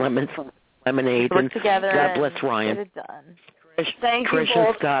turn our lemons lemonade. Work and together. God bless Ryan. Get it done. Trish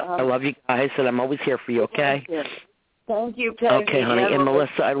and Scott, I love you guys, and I'm always here for you, okay? Thank you, Peggy. Okay, honey. And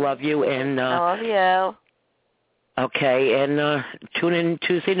Melissa, I love you. And I love you. Okay, and tune in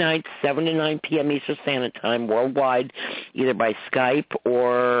Tuesday nights, 7 to 9 p.m. Eastern Standard Time, worldwide, either by Skype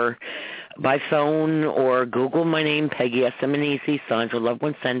or by phone, or Google my name, Peggy S.M.N.E.C. Sandra, loved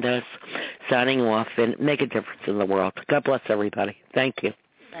one, send us, signing off, and make a difference in the world. God bless everybody. Thank you.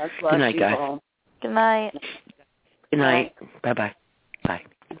 Good night, guys. Good night. Good night. Bye-bye. Bye.